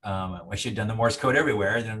 I should have done the Morse code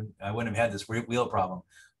everywhere, then I wouldn't have had this wheel problem.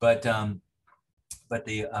 But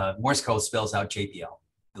the Morse code spells out JPL,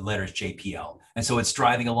 the letters JPL. And so it's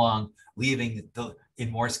driving along, leaving in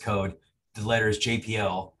Morse code, the letters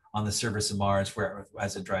JPL on the surface of Mars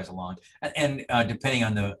as it drives along. And depending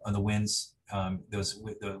on the winds, those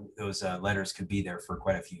letters could be there for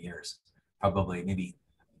quite a few years, probably maybe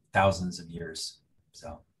thousands of years.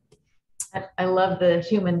 So. I love the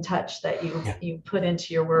human touch that you put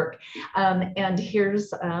into your work. And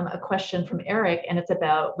here's a question from Eric, and it's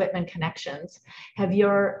about Whitman connections. Have you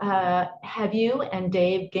and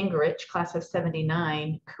Dave Gingrich, class of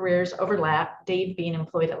 '79, careers overlap, Dave being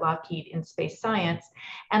employed at Lockheed in space science?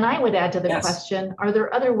 And I would add to the question, are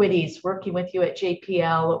there other Whitties working with you at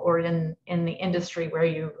JPL or in the industry where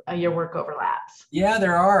your work overlaps? Yeah,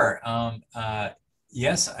 there are.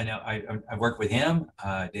 Yes, I know. I work with him,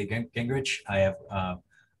 Dave Gingrich. I have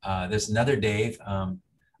there's another Dave who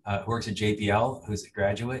works at JPL, who's a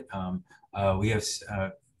graduate. We have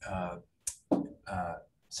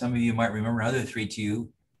some of you might remember another 3-2.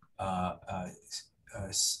 Her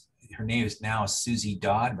name is now Susie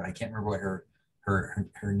Dodd, but I can't remember what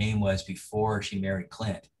her name was before she married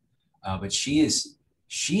Clint. But she is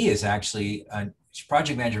actually she's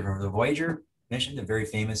project manager for the Voyager mission, the very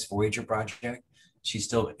famous Voyager project.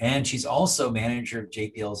 She's also manager of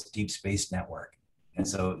JPL's Deep Space Network. And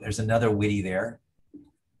so there's another Whitty there.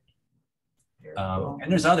 Cool.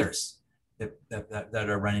 And there's others that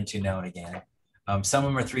are run into now and again. Some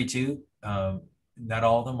of them are 3-2. Not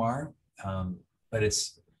all of them are, but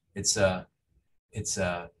it's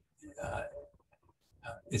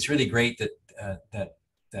really great that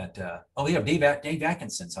Dave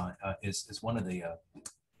Atkinson's on is one of the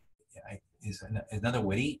is another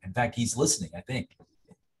Whitty. In fact, he's listening, I think.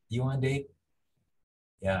 You on, Dave?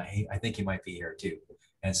 Yeah, I think he might be here too.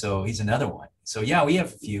 And so he's another one. So yeah, we have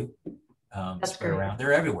a few spread around.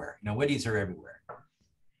 They're everywhere. Whitties are everywhere.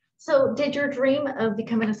 So did your dream of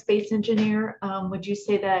becoming a space engineer, would you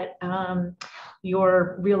say that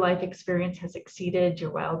your real life experience has exceeded your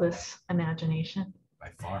wildest imagination? By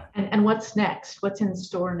far. And what's next? What's in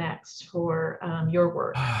store next for your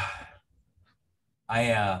work?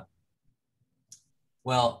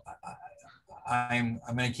 Well, I'm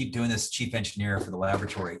going to keep doing this chief engineer for the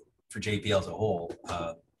laboratory for JPL as a whole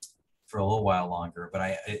for a little while longer. But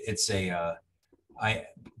to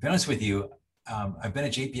be honest with you, I've been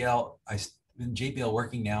at JPL. I've been JPL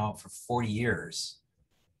working now for 40 years,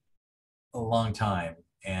 a long time,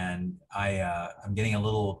 and I'm getting a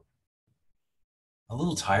little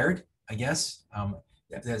tired, I guess.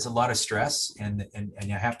 There's a lot of stress, and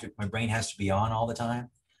my brain has to be on all the time.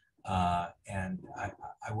 And I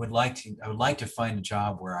would like to find a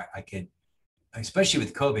job where I could, especially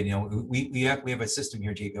with COVID. We have a system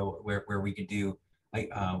here at JPL where we could do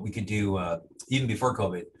even before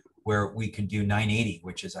COVID, where we could do 980,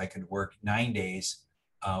 which is I could work 9 days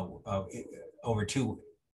over two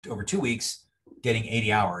weeks, getting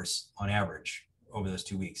 80 hours on average over those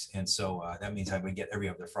 2 weeks. And so that means I would get every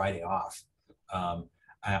other Friday off.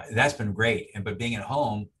 That's been great. But being at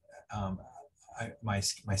home, my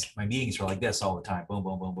meetings are like this all the time, boom,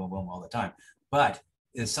 boom, boom, boom, boom, all the time. But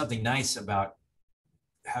there's something nice about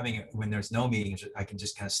having, when there's no meetings, I can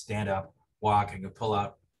just kind of stand up, walk, and go pull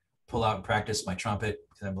out and practice my trumpet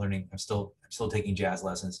because I'm still taking jazz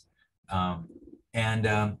lessons,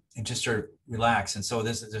 and just sort of relax. And so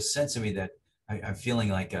there's a sense of me that I'm feeling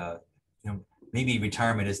like maybe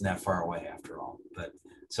retirement isn't that far away after all. But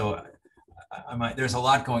so there's a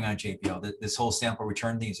lot going on at JPL. This whole sample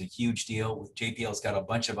return thing is a huge deal. JPL's got a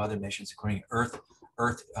bunch of other missions, including Earth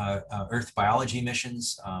biology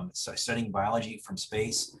missions, studying biology from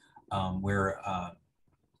space. We're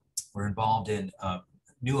involved in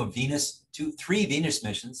three Venus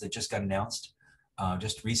missions that just got announced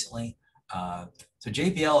just recently. So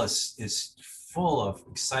JPL is full of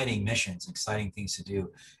exciting missions, exciting things to do.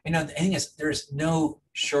 And the thing is, there's no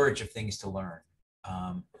shortage of things to learn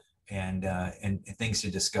and things to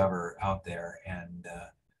discover out there. And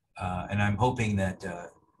I'm hoping that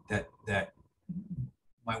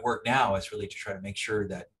my work now is really to try to make sure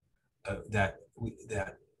that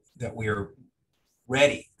we are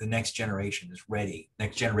ready. The next generation is ready.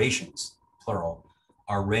 Next generations, plural,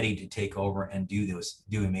 are ready to take over and do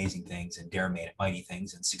amazing things and dare mighty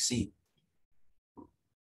things and succeed.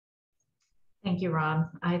 Thank you, Rob.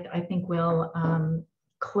 I think we'll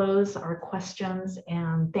close our questions,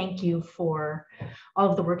 and thank you for all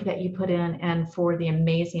of the work that you put in and for the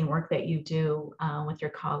amazing work that you do with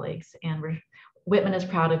your colleagues. And Whitman is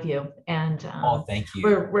proud of you. And thank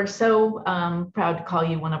you. We're so proud to call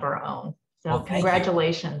you one of our own. So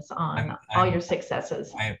congratulations on all your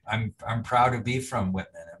successes. I'm proud to be from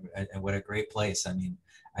Whitman. And what a great place. I mean,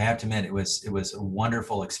 I have to admit, it was a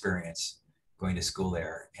wonderful experience going to school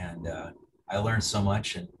there. And I learned so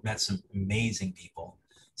much and met some amazing people.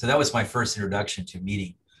 So that was my first introduction to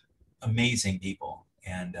meeting amazing people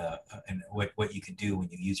and what you can do when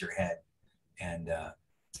you use your head and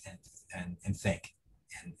think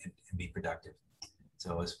and be productive.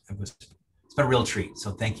 So it's been a real treat.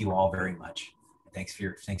 So thank you all very much. Thanks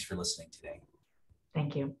for listening today.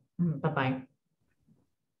 Thank you. Bye-bye.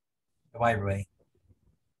 Bye-bye, everybody.